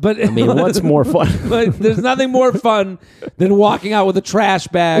does. But I mean, what's more fun? But there's nothing more fun than walking out with a trash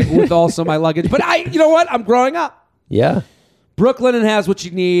bag with also my luggage. But you know what? I'm growing up. Yeah. Brooklinen has what you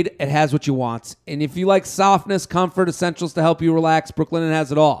need. It has what you want. And if you like softness, comfort, essentials to help you relax, Brooklinen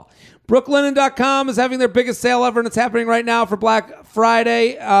has it all. Brooklinen.com is having their biggest sale ever, and it's happening right now for Black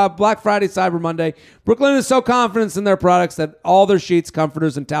Friday, Cyber Monday. Brooklinen is so confident in their products that all their sheets,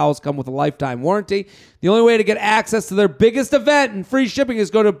 comforters, and towels come with a lifetime warranty. The only way to get access to their biggest event and free shipping is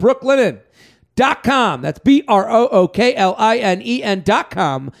go to Brooklinen.com. That's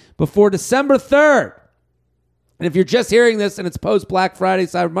BROOKLINEN.com before December 3rd. And if you're just hearing this and it's post-Black Friday,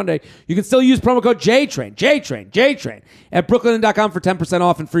 Cyber Monday, you can still use promo code JTRAIN at Brooklinen.com for 10%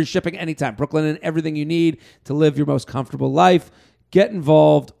 off and free shipping anytime. Brooklinen, everything you need to live your most comfortable life. Get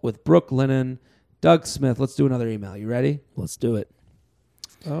involved with Brooklinen. Doug Smith, let's do another email. You ready? Let's do it.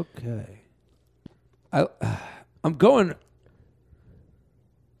 Okay. I'm going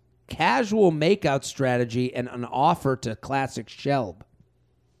casual makeout strategy and an offer to classic Shelb.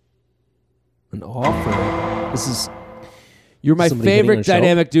 An offer? This is... You're my favorite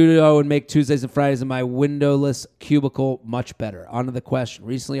dynamic duo and make Tuesdays and Fridays in my windowless cubicle much better. On to the question.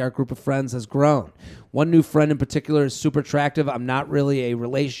 Recently, our group of friends has grown. One new friend in particular is super attractive. I'm not really a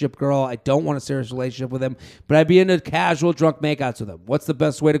relationship girl. I don't want a serious relationship with him, but I'd be into casual drunk makeouts with him. What's the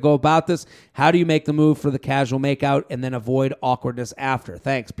best way to go about this? How do you make the move for the casual makeout and then avoid awkwardness after?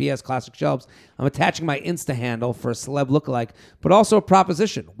 Thanks. P.S. Classic Shelbs. I'm attaching my Insta handle for a celeb lookalike, but also a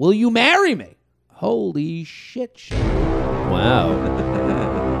proposition. Will you marry me? Holy shit. Wow.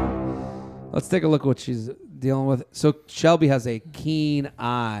 Let's take a look at what she's dealing with. So Shelby has a keen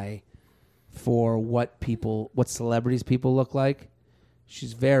eye for what celebrities people look like.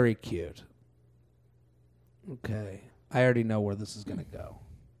 She's very cute. Okay. I already know where this is going to go.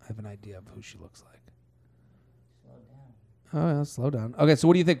 I have an idea of who she looks like. Slow down. Oh, yeah, slow down. Okay, so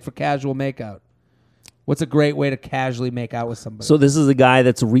what do you think for casual makeout? What's a great way to casually make out with somebody? So this is a guy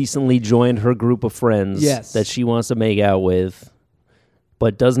that's recently joined her group of friends that she wants to make out with,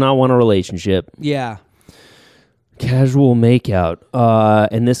 but does not want a relationship. Yeah. Casual makeout.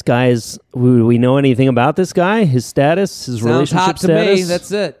 And this guy's... Do we know anything about this guy? His status? His relationship status? Sounds hot to me.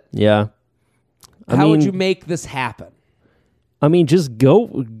 That's it. Yeah. How would you make this happen? I mean, just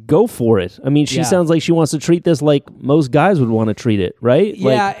go for it. I mean, she sounds like she wants to treat this like most guys would want to treat it, right?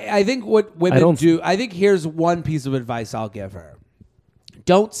 Yeah, I think what women do... I think here's one piece of advice I'll give her.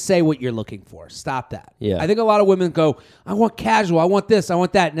 Don't say what you're looking for. Stop that. Yeah. I think a lot of women go, I want casual, I want this, I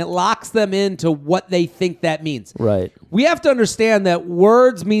want that, and it locks them into what they think that means. Right. We have to understand that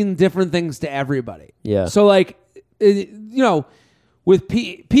words mean different things to everybody. Yeah. So, with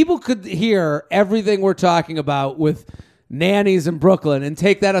people could hear everything we're talking about with nannies in Brooklyn and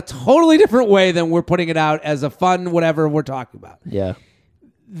take that a totally different way than we're putting it out as a fun whatever we're talking about. Yeah.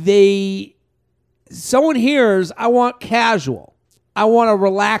 Someone hears, I want casual. I want a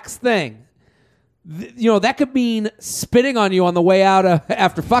relaxed thing. That could mean spitting on you on the way out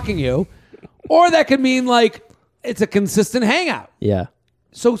after fucking you, or that could mean like it's a consistent hangout. Yeah.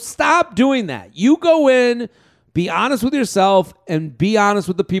 So stop doing that. You go in, be honest with yourself, and be honest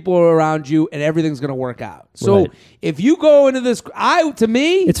with the people around you, and everything's going to work out. So if you go into this, to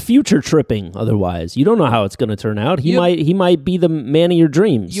me, it's future tripping. Otherwise, you don't know how it's going to turn out. He might be the man of your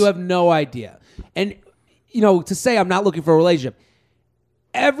dreams. You have no idea. And to say I'm not looking for a relationship,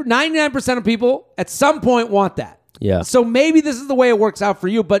 99% of people at some point want that. Yeah. So maybe this is the way it works out for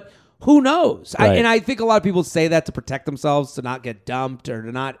you. But Who knows? Right. And I think a lot of people say that to protect themselves, to not get dumped or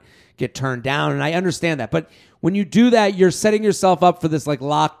to not get turned down. And I understand that. But when you do that, you're setting yourself up for this like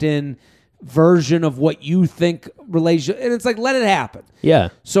locked in version of what you think relationship. And it's like, let it happen. Yeah.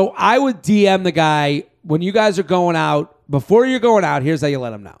 So I would DM the guy when you guys are going out. Before you're going out, here's how you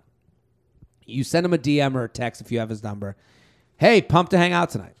let him know. You send him a DM or a text if you have his number. Hey, pumped to hang out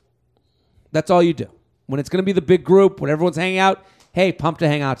tonight. That's all you do. When it's going to be the big group, when everyone's hanging out, hey, pumped to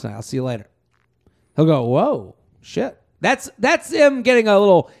hang out tonight. I'll see you later. He'll go, whoa, shit. That's him getting a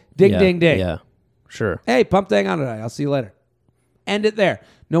little ding, ding, ding. Yeah, sure. Hey, pumped to hang out tonight. I'll see you later. End it there.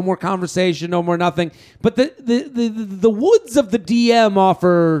 No more conversation, no more nothing. But the woods of the DM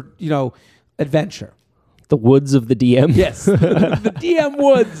offer, adventure. The woods of the DM? Yes. the DM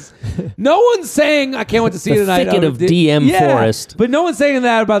woods. No one's saying, I can't wait to see you tonight. Thicket of DM forest. But no one's saying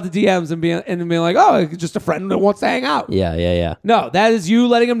that about the DMs and being like, oh, it's just a friend that wants to hang out. Yeah. No, that is you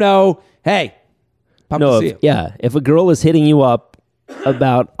letting him know, hey, pumped to see you. Yeah, if a girl is hitting you up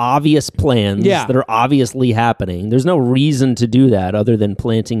about obvious plans that are obviously happening, there's no reason to do that other than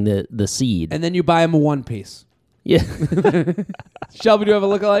planting the seed. And then you buy him a one piece. Yeah. Shelby, do you have a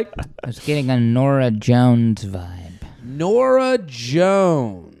lookalike? I was getting a Norah Jones vibe. Norah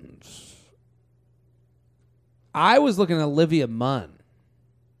Jones. I was looking at Olivia Munn.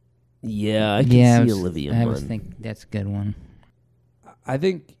 Yeah, I can see Olivia Munn. I was thinking that's a good one. I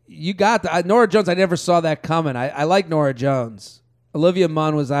think you got that. Norah Jones, I never saw that coming. I like Norah Jones. Olivia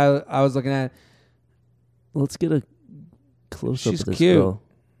Munn was I was looking at. Let's get a close-up of this cute. girl.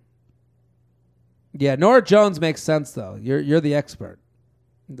 Yeah, Norah Jones makes sense, though. You're the expert.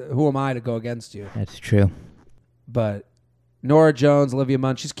 Who am I to go against you? That's true. But Norah Jones, Olivia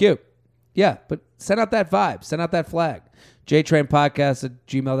Munn, she's cute. Yeah, but send out that vibe. Send out that flag.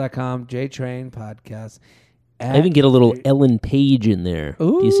 jtrainpodcast@gmail.com. jtrainpodcast. I even get a little Ellen Page in there.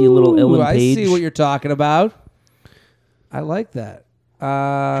 Do you see a little Ellen Page? I see what you're talking about. I like that.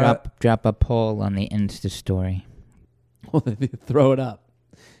 Drop a poll on the Insta story. Throw it up.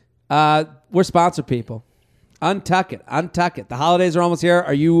 We're sponsored, people. Untuck it. The holidays are almost here.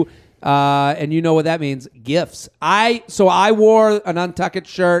 Are you? And you know what that means. Gifts. I wore an Untuck It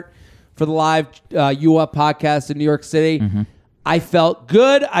shirt for the live You Up podcast in New York City. Mm-hmm. I felt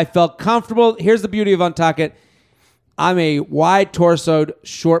good. I felt comfortable. Here's the beauty of Untuck It. I'm a wide-torsoed,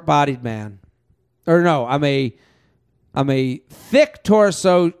 short-bodied man. Or no, I'm a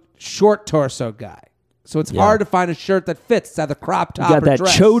thick-torso, short-torso guy. So it's hard to find a shirt that fits. It's either crop top or dress. You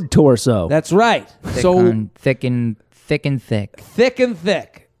got that chode torso. That's right. Thick and thick. Thick and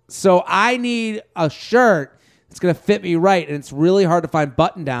thick. So I need a shirt that's going to fit me right. And it's really hard to find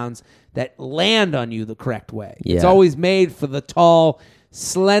button-downs that land on you the correct way. Yeah. It's always made for the tall,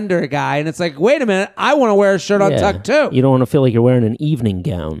 slender guy. And it's like, wait a minute, I want to wear a shirt untucked too. You don't want to feel like you're wearing an evening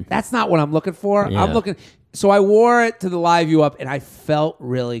gown. That's not what I'm looking for. Yeah. So I wore it to the live You Up, and I felt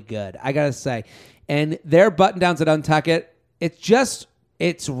really good, I got to say. And their button-downs at Untuck It,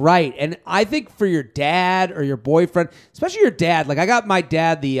 it's right. And I think for your dad or your boyfriend, especially your dad, like I got my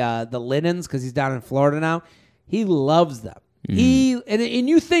dad the linens because he's down in Florida now. He loves them. And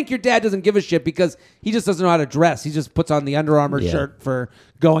you think your dad doesn't give a shit because he just doesn't know how to dress. He just puts on the Under Armour shirt for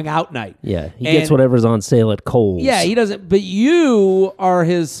going out night. Yeah, he gets whatever's on sale at Kohl's. Yeah, he doesn't. But you are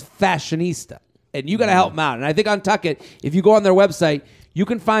his fashionista, and you got to help him out. And I think Untuck It, if you go on their website, you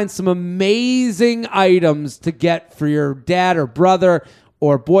can find some amazing items to get for your dad or brother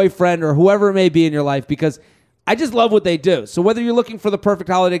or boyfriend or whoever it may be in your life, because I just love what they do. So whether you're looking for the perfect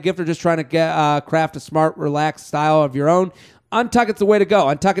holiday gift or just trying to get craft a smart, relaxed style of your own, Untuck It's the way to go.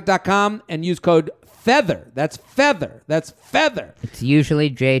 Untuckit.com and use code FEATHER. That's feather. That's feather. It's usually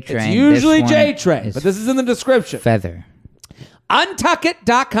J-Train. It's usually J-Train, but this is in the description. Feather.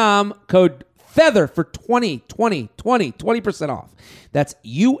 Untuckit.com, code FEATHER for 20% off. That's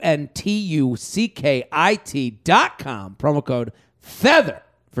UNTUCKIT.com, promo code FEATHER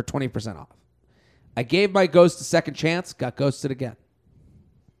for 20% off. I gave my ghost a second chance, got ghosted again.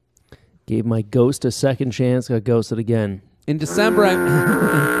 Gave my ghost a second chance, got ghosted again. In December,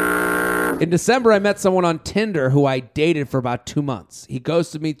 I met someone on Tinder who I dated for about 2 months. He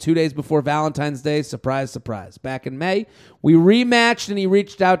ghosted me 2 days before Valentine's Day. Surprise, surprise. Back in May, we rematched, and he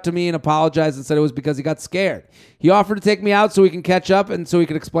reached out to me and apologized and said it was because he got scared. He offered to take me out so we can catch up and so he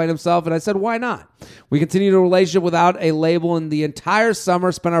could explain himself, and I said, why not? We continued a relationship without a label in the entire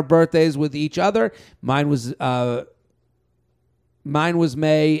summer, spent our birthdays with each other. Mine was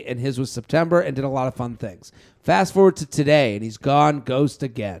May and his was September, and did a lot of fun things. Fast forward to today, and he's gone ghost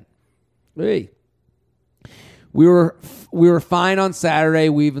again. Hey. We were fine on Saturday.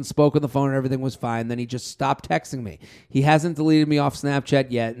 We even spoke on the phone and everything was fine. Then he just stopped texting me. He hasn't deleted me off Snapchat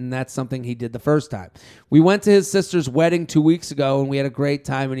yet, and that's something he did the first time. We went to his sister's wedding 2 weeks ago, and we had a great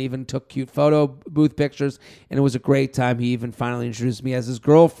time and even took cute photo booth pictures, and it was a great time. He even finally introduced me as his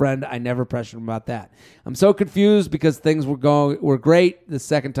girlfriend. I never pressured him about that. I'm so confused because things were great the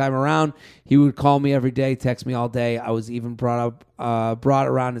second time around. He would call me every day, text me all day. I was even brought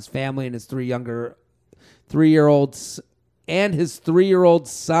around his family and his three-year-old and his 3-year-old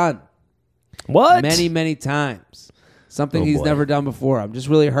son. What? Many, many times. Something he's never done before. I'm just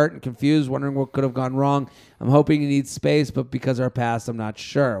really hurt and confused, wondering what could have gone wrong. I'm hoping he needs space, but because of our past, I'm not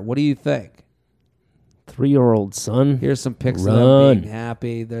sure. What do you think? 3-year-old son? Here's some pics of them being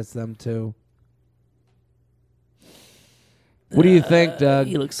happy. There's them too. What do you think, Doug?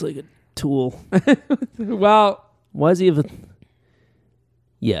 He looks like a tool. Well, why is he have a...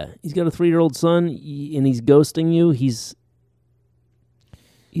 Yeah, he's got a 3-year-old son, and he's ghosting you. He's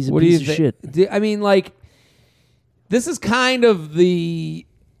a piece of shit. I mean, like, this is kind of the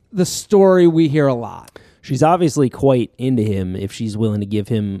story we hear a lot. She's obviously quite into him if she's willing to give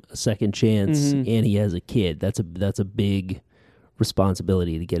him a second chance, and he has a kid. That's a big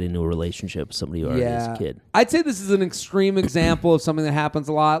responsibility to get into a relationship with somebody who already has a kid. I'd say this is an extreme example of something that happens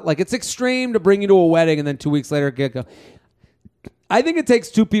a lot. Like, it's extreme to bring you to a wedding and then 2 weeks later get go. I think it takes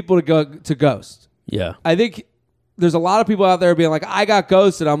two people to ghost. Yeah. I think there's a lot of people out there being like, I got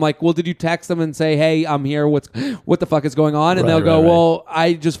ghosted. I'm like, well, did you text them and say, hey, I'm here. What the fuck is going on? And they'll go, well,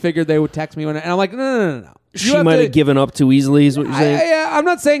 I just figured they would text me. And I'm like, no. She might have given up too easily is what you're saying? I'm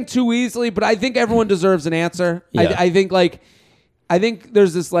not saying too easily, but I think everyone deserves an answer. Yeah. I think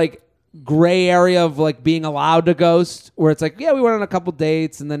there's this like gray area of like being allowed to ghost where it's like, yeah, we went on a couple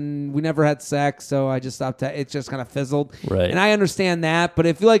dates and then we never had sex, so I just stopped. It just kind of fizzled. Right. And I understand that, but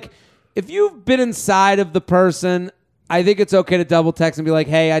if you've been inside of the person, I think it's okay to double text and be like,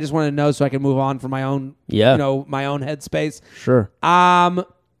 hey, I just want to know so I can move on from my own, my own headspace. Sure.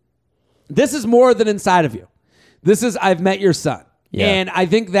 This is more than inside of you. This is, I've met your son. Yeah. And I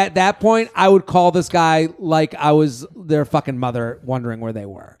think that point, I would call this guy like I was their fucking mother wondering where they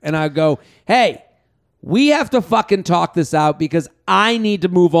were. And I'd go, hey, we have to fucking talk this out because I need to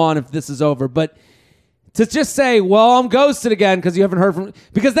move on if this is over. But to just say, well, I'm ghosted again because you haven't heard from...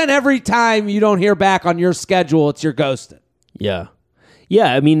 Because then every time you don't hear back on your schedule, it's you're ghosted. Yeah.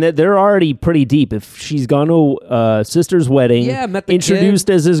 Yeah, I mean, they're already pretty deep. If she's gone to sister's wedding, met the introduced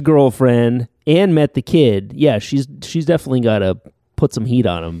kid as his girlfriend, and met the kid, she's definitely got to put some heat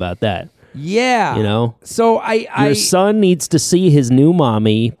on him about that. Yeah. You know? So Your son needs to see his new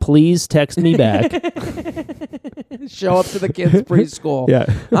mommy. Please text me back. Show up to the kid's preschool.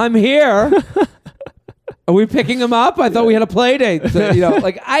 Yeah. I'm here. Are we picking him up? I thought we had a play date. So,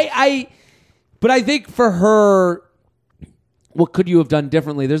 but I think for her, what could you have done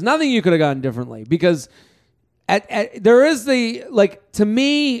differently? There's nothing you could have done differently because there is to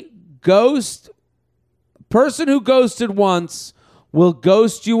me, person who ghosted once will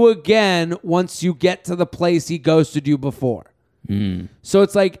ghost you again once you get to the place he ghosted you before. So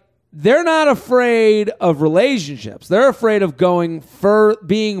it's like they're not afraid of relationships. They're afraid of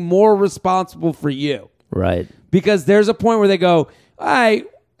being more responsible for you. Right. Because there's a point where they go, all right,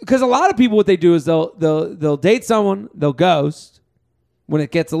 because a lot of people, what they do is they'll date someone, they'll ghost when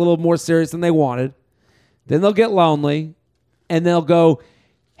it gets a little more serious than they wanted. Then they'll get lonely and they'll go,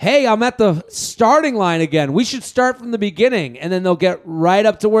 hey, I'm at the starting line again. We should start from the beginning. And then they'll get right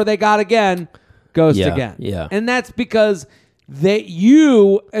up to where they got again, ghost again. Yeah. And that's because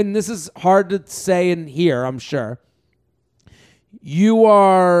and this is hard to say and hear, I'm sure, you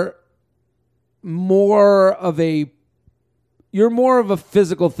are more of a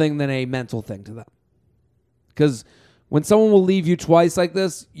physical thing than a mental thing to them. Because when someone will leave you twice like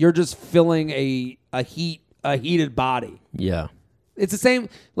this, you're just filling a heated body. Yeah. It's the same,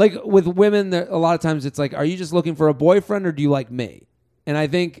 like with women, a lot of times it's like, are you just looking for a boyfriend or do you like me? And I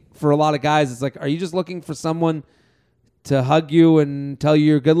think for a lot of guys, it's like, are you just looking for someone to hug you and tell you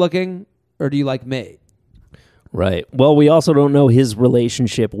you're good looking or do you like me? Right. Well, we also don't know his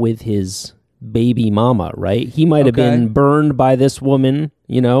relationship with his baby mama, right? He might have been burned by this woman,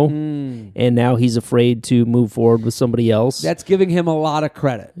 and now he's afraid to move forward with somebody else. That's giving him a lot of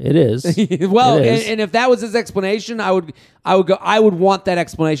credit. It is. Well, it is. And if that was his explanation, I would want that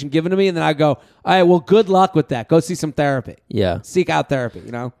explanation given to me, and then I'd go, all right, well, good luck with that. Go see some therapy. Yeah. Seek out therapy,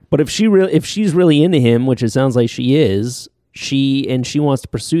 But if she's really into him, which it sounds like she is, she wants to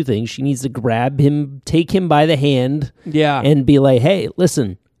pursue things, she needs to grab him, take him by the hand, yeah, and be like, hey,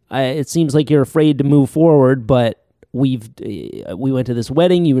 listen, it seems like you're afraid to move forward, but we went to this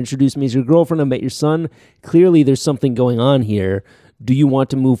wedding. You introduced me as your girlfriend. I met your son. Clearly, there's something going on here. Do you want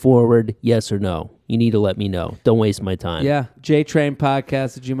to move forward? Yes or no? You need to let me know. Don't waste my time. Yeah.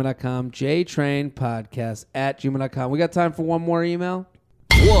 jtrainpodcast@gmail.com. jtrainpodcast@gmail.com. We got time for one more email?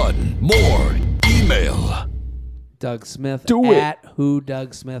 One more email. Doug Smith Do it. at Who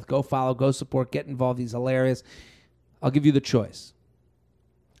Doug Smith. Go follow, go support, get involved. He's hilarious. I'll give you the choice.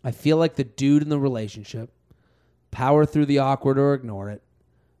 I feel like the dude in the relationship. Power through the awkward or ignore it.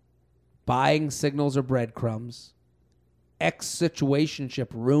 Buying signals or breadcrumbs. Ex-situationship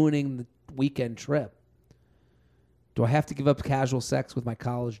ruining the weekend trip. Do I have to give up casual sex with my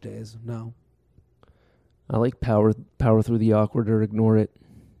college days? No. I like power through the awkward or ignore it.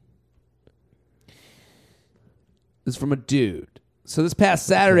 This is from a dude. So this past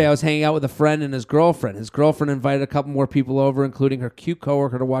Saturday, I was hanging out with a friend and his girlfriend. His girlfriend invited a couple more people over, including her cute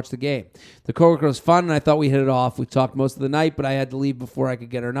coworker, to watch the game. The coworker was fun, and I thought we hit it off. We talked most of the night, but I had to leave before I could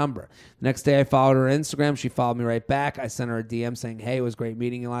get her number. The next day, I followed her on Instagram. She followed me right back. I sent her a DM saying, hey, it was great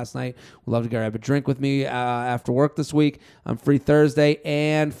meeting you last night. Would love to grab a drink with me after work this week. I'm free Thursday,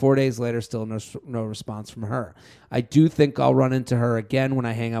 and 4 days later, still no response from her. I do think I'll run into her again when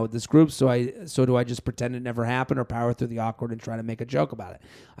I hang out with this group, so do I just pretend it never happened or power through the awkward and try to make a joke about it?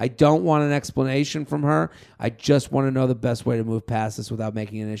 I don't want an explanation from her. I just want to know the best way to move past this without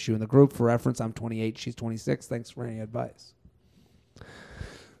making an issue in the group. For reference, I'm 28, she's 26. Thanks for any advice.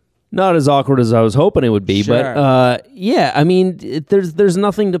 Not as awkward as I was hoping it would be, Sure. but yeah, I mean, there's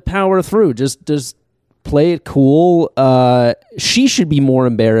nothing to power through. Just play it cool. She should be more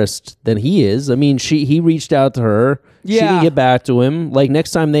embarrassed than he is. I mean, he reached out to her. Yeah. She didn't get back to him. Like,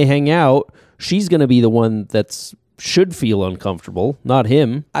 next time they hang out, she's going to be the one should feel uncomfortable, not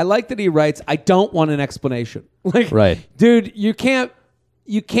him. I like that he writes, I don't want an explanation. Like, right. Dude, you can't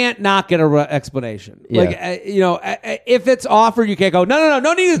not get an explanation. Yeah. Like, if it's offered, you can't go,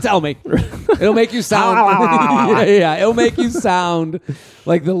 no need to tell me. It'll make you sound, it'll make you sound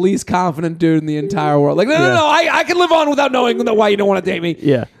like the least confident dude in the entire world. Like, no, I can live on without knowing why you don't want to date me.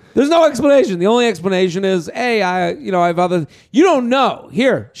 Yeah. There's no explanation. The only explanation is, hey, I have other. You don't know.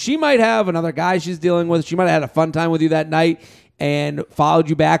 Here, she might have another guy she's dealing with. She might have had a fun time with you that night and followed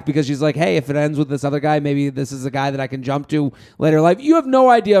you back because she's like, hey, if it ends with this other guy, maybe this is a guy that I can jump to later in life. You have no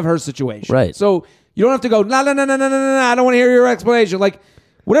idea of her situation, right? So you don't have to go, no. I don't want to hear your explanation. Like,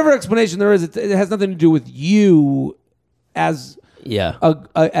 whatever explanation there is, it has nothing to do with you as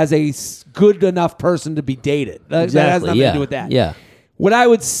as a good enough person to be dated. That has nothing to do with that. Yeah. What I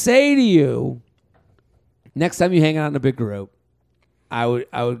would say to you, next time you hang out in a big group, I would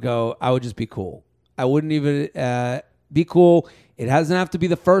just be cool. I wouldn't even be cool. It doesn't have to be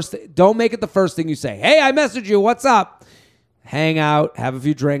the first. Don't make it the first thing you say. Hey, I messaged you. What's up? Hang out, have a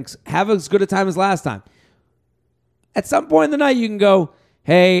few drinks, have as good a time as last time. At some point in the night, you can go,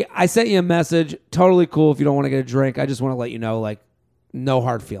 hey, I sent you a message. Totally cool if you don't want to get a drink. I just want to let you know, like, no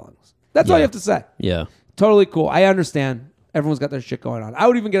hard feelings. That's all you have to say. Yeah. Totally cool. I understand. Everyone's got their shit going on. I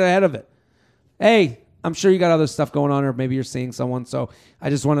would even get ahead of it. Hey, I'm sure you got other stuff going on, or maybe you're seeing someone. So I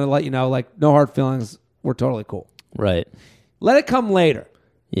just wanted to let you know, like, no hard feelings. We're totally cool. Right. Let it come later.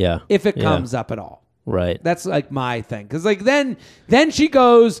 Yeah. If it comes up at all. Right. That's like my thing. Because like then she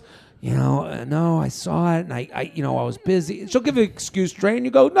goes, no, I saw it, and I was busy. She'll give an excuse straight, and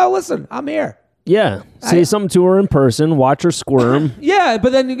you go, no, listen, I'm here. Yeah. Say something to her in person. Watch her squirm. Yeah,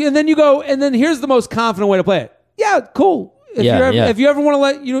 but then you go, and then here's the most confident way to play it. Yeah, cool. If you ever want to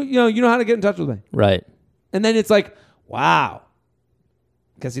let you know how to get in touch with me. Right. And then it's like, wow.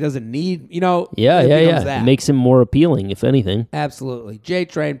 Because he doesn't need, Yeah. That. It makes him more appealing, if anything. Absolutely.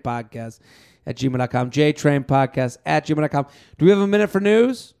 jtrainpodcast@gmail.com. jtrainpodcast@gmail.com. Do we have a minute for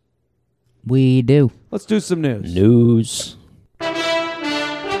news? We do. Let's do some news. News.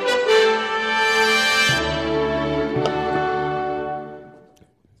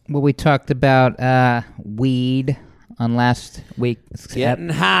 Well, we talked about weed on last week's Getting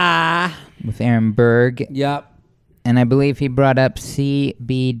high. with Aaron Berg. Yep. And I believe he brought up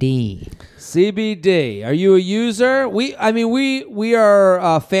CBD. CBD. Are you a user? We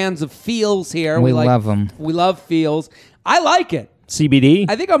are fans of feels here. We love them. We love feels. I like it. CBD?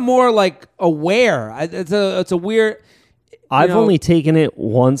 I think I'm more like aware. It's a weird. I've only taken it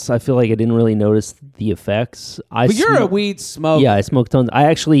once. I feel like I didn't really notice the effects. But you're a weed smoker. Yeah, I smoke tons. I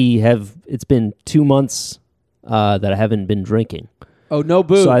actually have. It's been 2 months that I haven't been drinking. Oh, no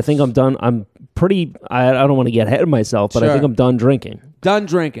booze. So I think I'm done. I'm pretty. I don't want to get ahead of myself, but I think I'm done drinking. Done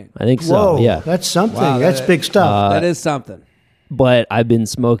drinking. I think so. Whoa, yeah, that's something. Wow, that's big stuff. That is something. But I've been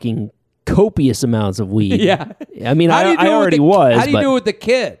smoking copious amounts of weed. Yeah. I mean, I already was. How do you do it with the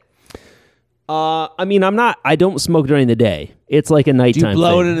kid? I mean, I don't smoke during the day. It's like a nighttime Do you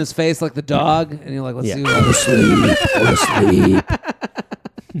blow thing. it in his face like the dog? And you're like, let's see Go to sleep. Go to sleep.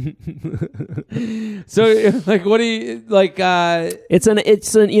 So, like, what do you, like, It's an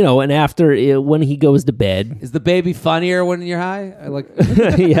and after, when he goes to bed. is the baby funnier when you're high? I like,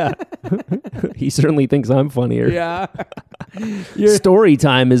 Yeah. He certainly thinks I'm funnier. yeah. Story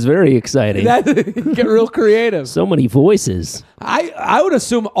time is very exciting. Get real creative. So many voices. I would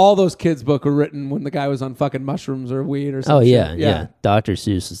assume all those kids' books were written when the guy was on fucking mushrooms or weed or something. Oh, yeah. Dr.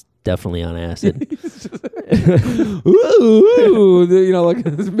 Seuss is definitely on acid. Ooh, like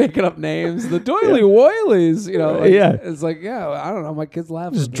making up names. The Doily Woilies, Yeah. It's like, I don't know. My kids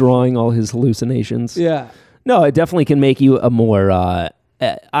laugh. Just drawing all his hallucinations. Yeah. No, it definitely can make you a more...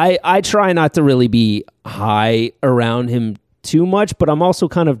 I try not to really be high around him too much, but I'm also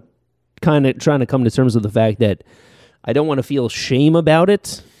kind of trying to come to terms with the fact that I don't want to feel shame about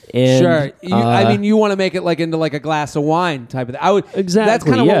it. And, sure. I mean, you want to make it like into like a glass of wine type of thing. Exactly. That's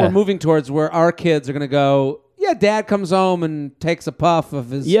kind of what we're moving towards, where our kids are going to go, yeah, dad comes home and takes a puff of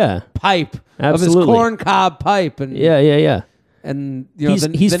his pipe, absolutely. of his corn cob pipe. And yeah. And, He's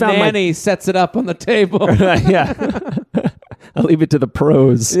the found nanny sets it up on the table. Yeah. I'll leave it to the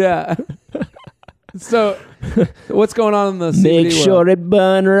pros. Yeah. So, what's going on in the CBD Make sure world? it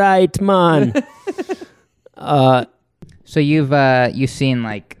burn right, man. So you've seen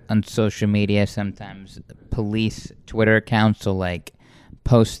like on social media sometimes police Twitter accounts will like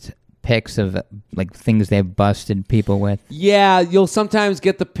post pics of like things they've busted people with. Yeah, you'll sometimes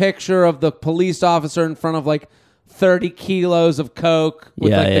get the picture of the police officer in front of like 30 kilos of coke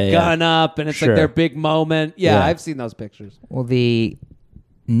with the gun up, and it's like their big moment. Yeah, I've seen those pictures. Well, the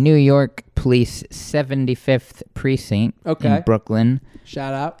New York Police 75th Precinct in Brooklyn,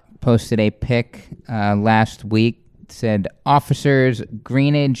 shout out, posted a pic last week. It said officers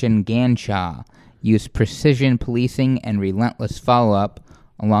Greenidge and Ganshaw used precision policing and relentless follow-up,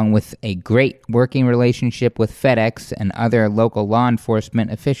 along with a great working relationship with FedEx and other local law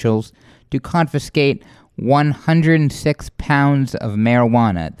enforcement officials, to confiscate 106 pounds of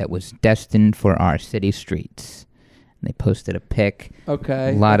marijuana that was destined for our city streets. And they posted a pic.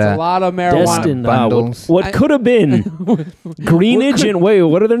 Okay. A lot of marijuana. Destined, bundles. what could have been? Greenidge and wait,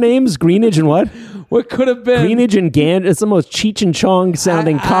 what are their names? Greenidge and what? What could have been? Greenidge and Gand. It's the most Cheech and Chong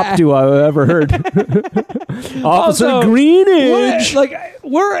sounding cop duo I've ever heard. Officer Also, Greenidge.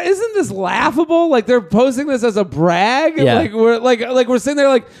 Isn't this laughable? Like they're posting this as a brag. Yeah. Like we're sitting there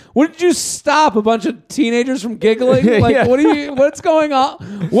like, what did you stop a bunch of teenagers from giggling? Like Yeah. what's going on?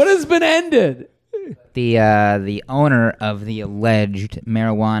 What has been ended? The owner of the alleged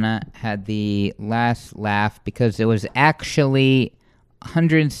marijuana had the last laugh because it was actually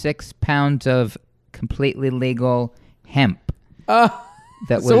 106 pounds of completely legal hemp. So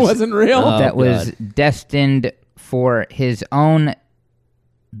it wasn't real? That was destined for his own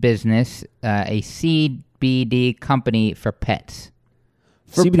business, a CBD company for pets.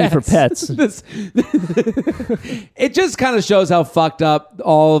 CBD for pets. It just kind of shows how fucked up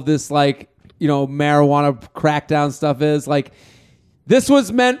all of this, marijuana crackdown stuff is. Like, this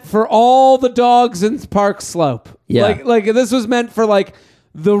was meant for all the dogs in Park Slope. Yeah. Like this was meant for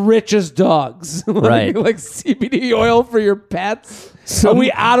the richest dogs. Right. Like CBD oil for your pets. Are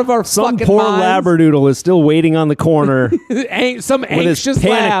we out of our Some fucking poor minds? labradoodle is still waiting on the corner Some with anxious his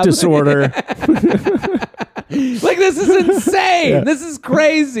panic lab. disorder. This is insane. Yeah. This is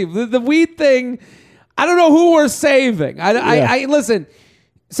crazy. The weed thing, I don't know who we're saving. I listen,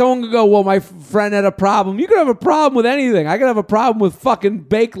 someone could go, well, my friend had a problem. You could have a problem with anything. I could have a problem with fucking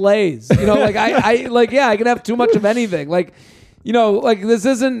baked Lays. I can have too much of anything. This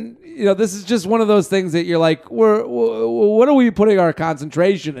isn't, this is just one of those things that you're like, what are we putting our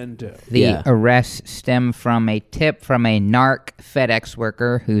concentration into? The arrests stem from a tip from a narc FedEx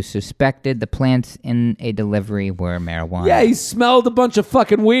worker who suspected the plants in a delivery were marijuana. Yeah, he smelled a bunch of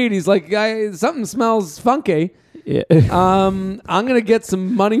fucking weed. He's like, something smells funky. Yeah. I'm gonna get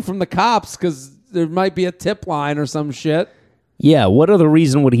some money from the cops because there might be a tip line or some shit. Yeah, what other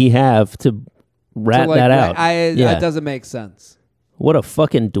reason would he have to rat that out? That doesn't make sense. What a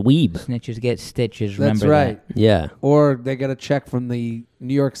fucking dweeb. Snitches get stitches. That's Remember right. that. Yeah. Or they get a check from the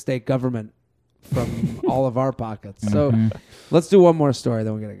New York State government from all of our pockets. So let's do one more story,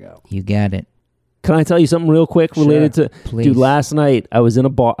 then we're gonna go. You got it. Can I tell you something real quick related to? Please. Dude, last night I was at a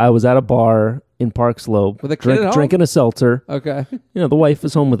bar in Park Slope With a kid at home? drinking a seltzer. Okay. The wife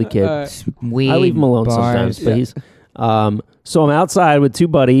is home with the kid. Weed, I leave him alone bars. sometimes, but he's. So I'm outside with two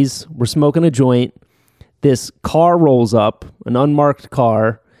buddies. We're smoking a joint. This car rolls up, an unmarked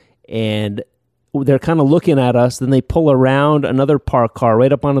car, and they're kind of looking at us. Then they pull around another parked car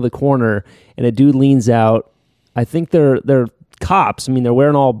right up onto the corner, and a dude leans out. I think they're cops. I mean, they're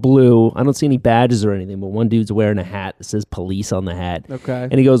wearing all blue. I don't see any badges or anything, but one dude's wearing a hat that says police on the hat. Okay.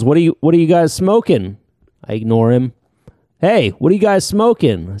 And he goes, What are you guys smoking? I ignore him. Hey, what are you guys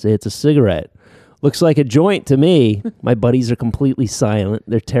smoking? I say, it's a cigarette. Looks like a joint to me. My buddies are completely silent.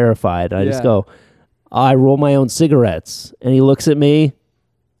 They're terrified. I just go, I roll my own cigarettes. And he looks at me,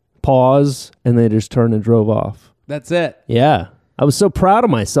 pause, and they just turned and drove off. That's it. Yeah. I was so proud of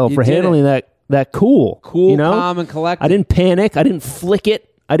myself for handling that cool. Cool, you know? calm, and collected. I didn't panic. I didn't flick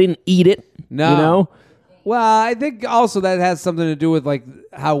it. I didn't eat it. No. You know? Well, I think also that has something to do with like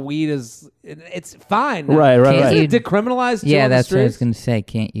how weed is. It's fine. Now. Right. Can't Isn't it decriminalized? Yeah, on the that's what I was streets? going to say.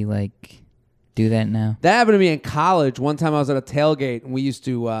 Can't you, like, do that now? That happened to me in college. One time I was at a tailgate and we used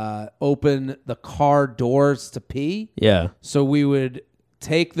to open the car doors to pee. Yeah. So we would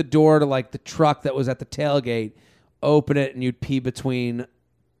take the door to like the truck that was at the tailgate, open it, and you'd pee between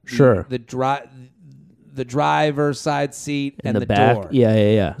the driver's side seat and the back. door. Yeah.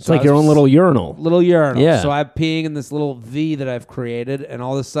 It's So like I your was own little urinal. Little urinal. Yeah. So I'm peeing in this little V that I've created, and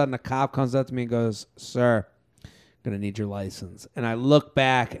all of a sudden a cop comes up to me and goes, "Sir, I'm going to need your license." And I look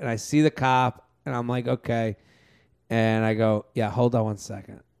back and I see the cop, and I'm like, okay. And I go, yeah, hold on one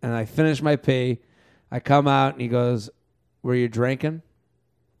second. And I finish my pee. I come out, and he goes, "Were you drinking?"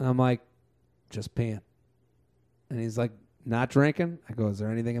 And I'm like, "Just peeing." And he's like, "Not drinking?" I go, "Is there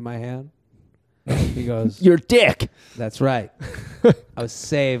anything in my hand?" He goes, Your dick. "That's right. I was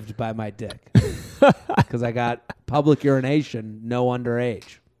saved by my dick because I got public urination, no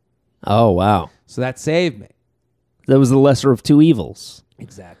underage. Oh, wow. So that saved me." That was the lesser of two evils.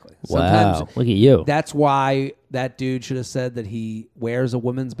 Exactly. Wow. Sometimes Look at you. that's why that dude should have said that he wears a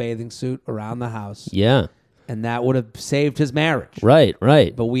woman's bathing suit around the house, Yeah. and that would have saved his marriage. Right.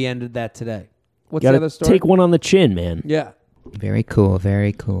 But we ended that today. What's Gotta the other story? take one on the chin, man. Yeah. Very cool.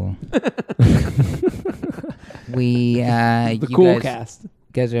 Very cool. The you cool guys, cast.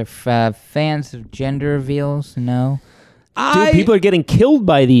 guys are fans of gender reveals? No? Dude, people are getting killed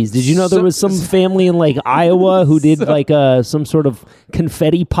by these. Did you know there was some family in like Iowa who did like some sort of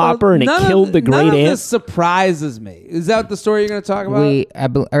confetti popper and it killed the great None of aunt? this surprises me. Is that the story you're going to talk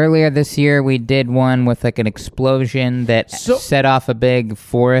about? Earlier this year we did one with like an explosion that set off a big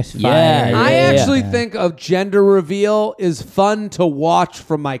forest fire. Yeah, I actually think of gender reveal is fun to watch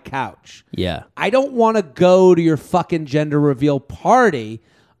from my couch. Yeah. I don't want to go to your fucking gender reveal party.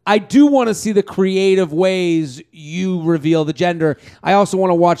 I do want to see the creative ways you reveal the gender. I also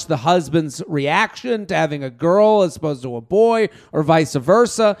want to watch the husband's reaction to having a girl as opposed to a boy or vice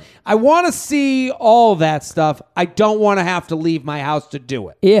versa. I want to see all that stuff. I don't want to have to leave my house to do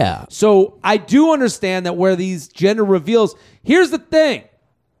it. Yeah. So I do understand that where these gender reveals, here's the thing,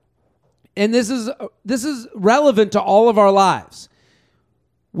 and this is relevant to all of our lives.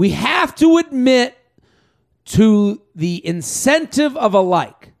 We have to admit to the incentive of a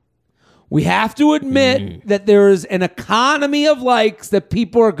like. We have to admit that there is an economy of likes that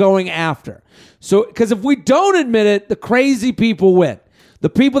people are going after. So, because if we don't admit it, the crazy people win. The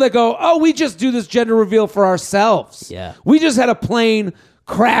people that go, "Oh, we just do this gender reveal for ourselves. Yeah. We just had a plane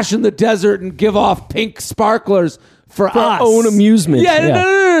crash in the desert and give off pink sparklers for us. our own amusement." Yeah,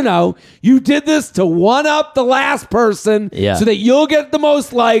 Yeah. No. You did this to one up the last person so that you'll get the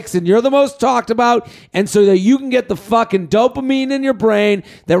most likes and you're the most talked about, and so that you can get the fucking dopamine in your brain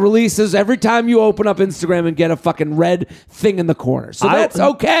that releases every time you open up Instagram and get a fucking red thing in the corner. So that's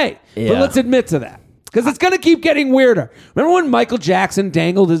okay. But let's admit to that. Because it's going to keep getting weirder. Remember when Michael Jackson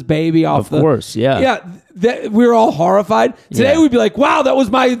dangled his baby off Of course, yeah. Yeah, we were all horrified. Today we'd be like, wow, that was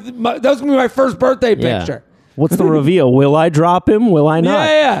that was going to be my first birthday picture. What's the reveal? Will I drop him? Will I not?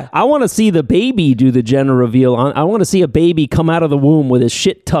 Yeah. I want to see the baby do the gender reveal. I want to see a baby come out of the womb with his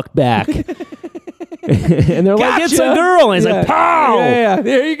shit tucked back. And they're like, it's a girl. And he's like, pow! Yeah.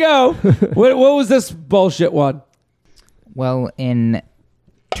 There you go. what was this bullshit one? Well, in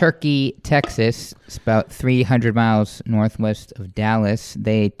Turkey, Texas, it's about 300 miles northwest of Dallas,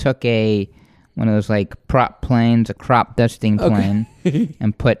 they took one of those like prop planes, a crop dusting plane,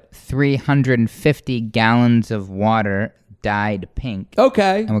 and put 350 gallons of water dyed pink.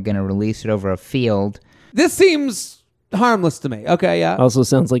 Okay. And we're going to release it over a field. This seems harmless to me. Okay, yeah. Also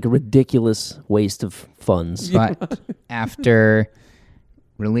sounds like a ridiculous waste of funds. But after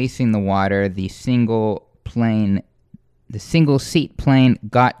releasing the water, the single seat plane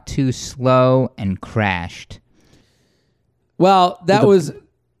got too slow and crashed. Well, that was,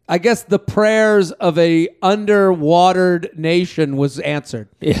 I guess, the prayers of a underwatered nation was answered.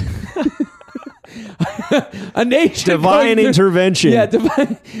 Yeah. a nation Divine intervention.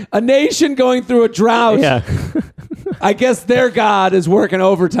 Yeah, a nation going through a drought. Yeah. I guess their God is working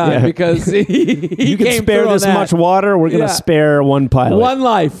overtime because he You can came spare through on this that. much water. We're going to spare one pilot. One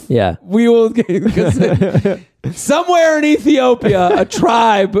life. Yeah. We will. Somewhere in Ethiopia, a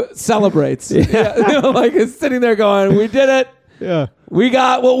tribe celebrates. Yeah. Like it's sitting there going, "We did it. Yeah. We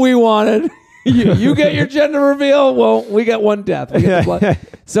got what we wanted." You get your gender reveal. Well, we get one death. We get the blood.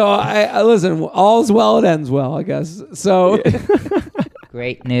 So I listen. All's well, it ends well, I guess. So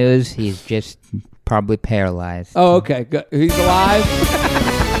Great news. He's just probably paralyzed. oh, okay, good. He's alive.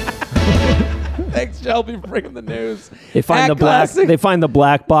 Thanks, Shelby, for bringing the news. They find At the black. Classic- They find the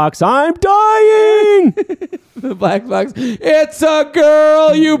black box. I'm dying. The black box. It's a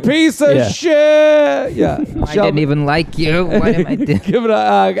girl, you piece of shit. Yeah, I didn't even like you. What am I doing? Give it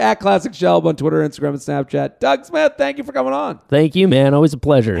a at Classic Shelb on Twitter, Instagram, and Snapchat. Doug Smith, thank you for coming on. Thank you, man. Always a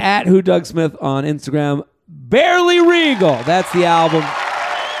pleasure. At Who Doug Smith on Instagram. Barely Regal. That's the album.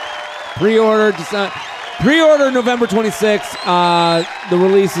 Pre-order November 26th. The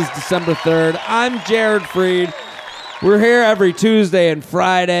release is December 3rd. I'm Jared Freed. We're here every Tuesday and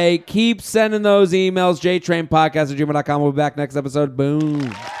Friday. Keep sending those emails. jtrainpodcast@gmail.com. We'll be back next episode. Boom.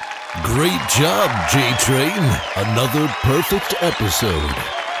 Great job, J-Train. Another perfect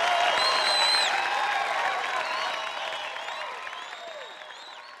episode.